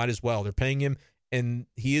think they might as well. They're paying him, and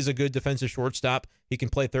he is a good defensive shortstop. He can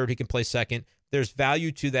play third. He can play second. There's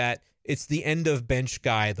value to that. It's the end of bench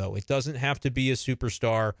guy, though. It doesn't have to be a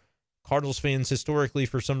superstar. Cardinals fans, historically,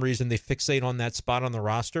 for some reason, they fixate on that spot on the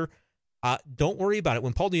roster. Don't worry about it.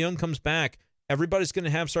 When Paul DeYoung comes back, everybody's going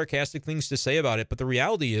to have sarcastic things to say about it, but the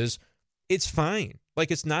reality is it's fine. Like,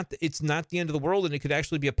 it's not the end of the world, and it could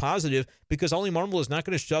actually be a positive, because Ollie Marmol is not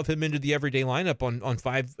going to shove him into the everyday lineup on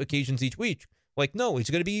 5 occasions each week. Like, no, he's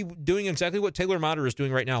going to be doing exactly what Taylor Motter is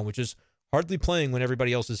doing right now, which is hardly playing when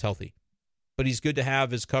everybody else is healthy. But he's good to have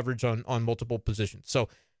his coverage on multiple positions. So,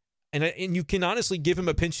 and you can honestly give him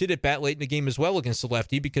a pinch hit at bat late in the game as well against the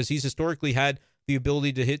lefty, because he's historically had the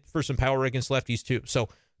ability to hit for some power against lefties too. So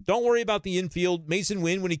don't worry about the infield. Mason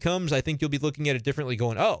Wynn, when he comes, I think you'll be looking at it differently,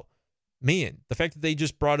 going, oh, man, the fact that they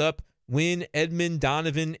just brought up Wynn, Edmund,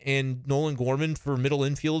 Donovan, and Nolan Gorman for middle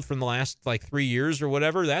infield from the last 3 years or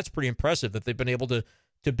whatever, that's pretty impressive that they've been able to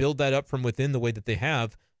build that up from within the way that they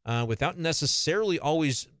have without necessarily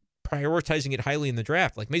always prioritizing it highly in the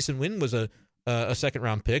draft. Like Mason Wynn was a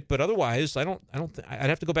second-round pick, but otherwise, I'd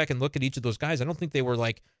have to go back and look at each of those guys. I don't think they were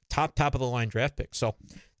top of the line draft picks. So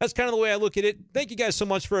that's kind of the way I look at it. Thank you guys so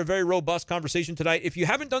much for a very robust conversation tonight. If you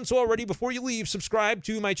haven't done so already, before you leave, subscribe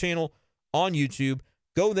to my channel on YouTube.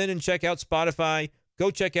 Go then and check out Spotify.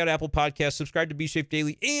 Go check out Apple Podcasts. Subscribe to B-Shape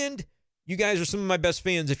Daily. And you guys are some of my best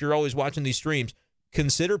fans if you're always watching these streams.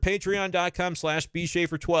 Consider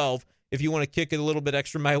patreon.com/bshafer12 if you want to kick it a little bit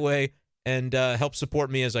extra my way and help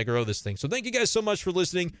support me as I grow this thing. So thank you guys so much for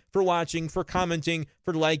listening, for watching, for commenting,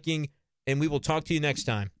 for liking, and we will talk to you next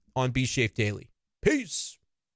time on B-Shape Daily. Peace.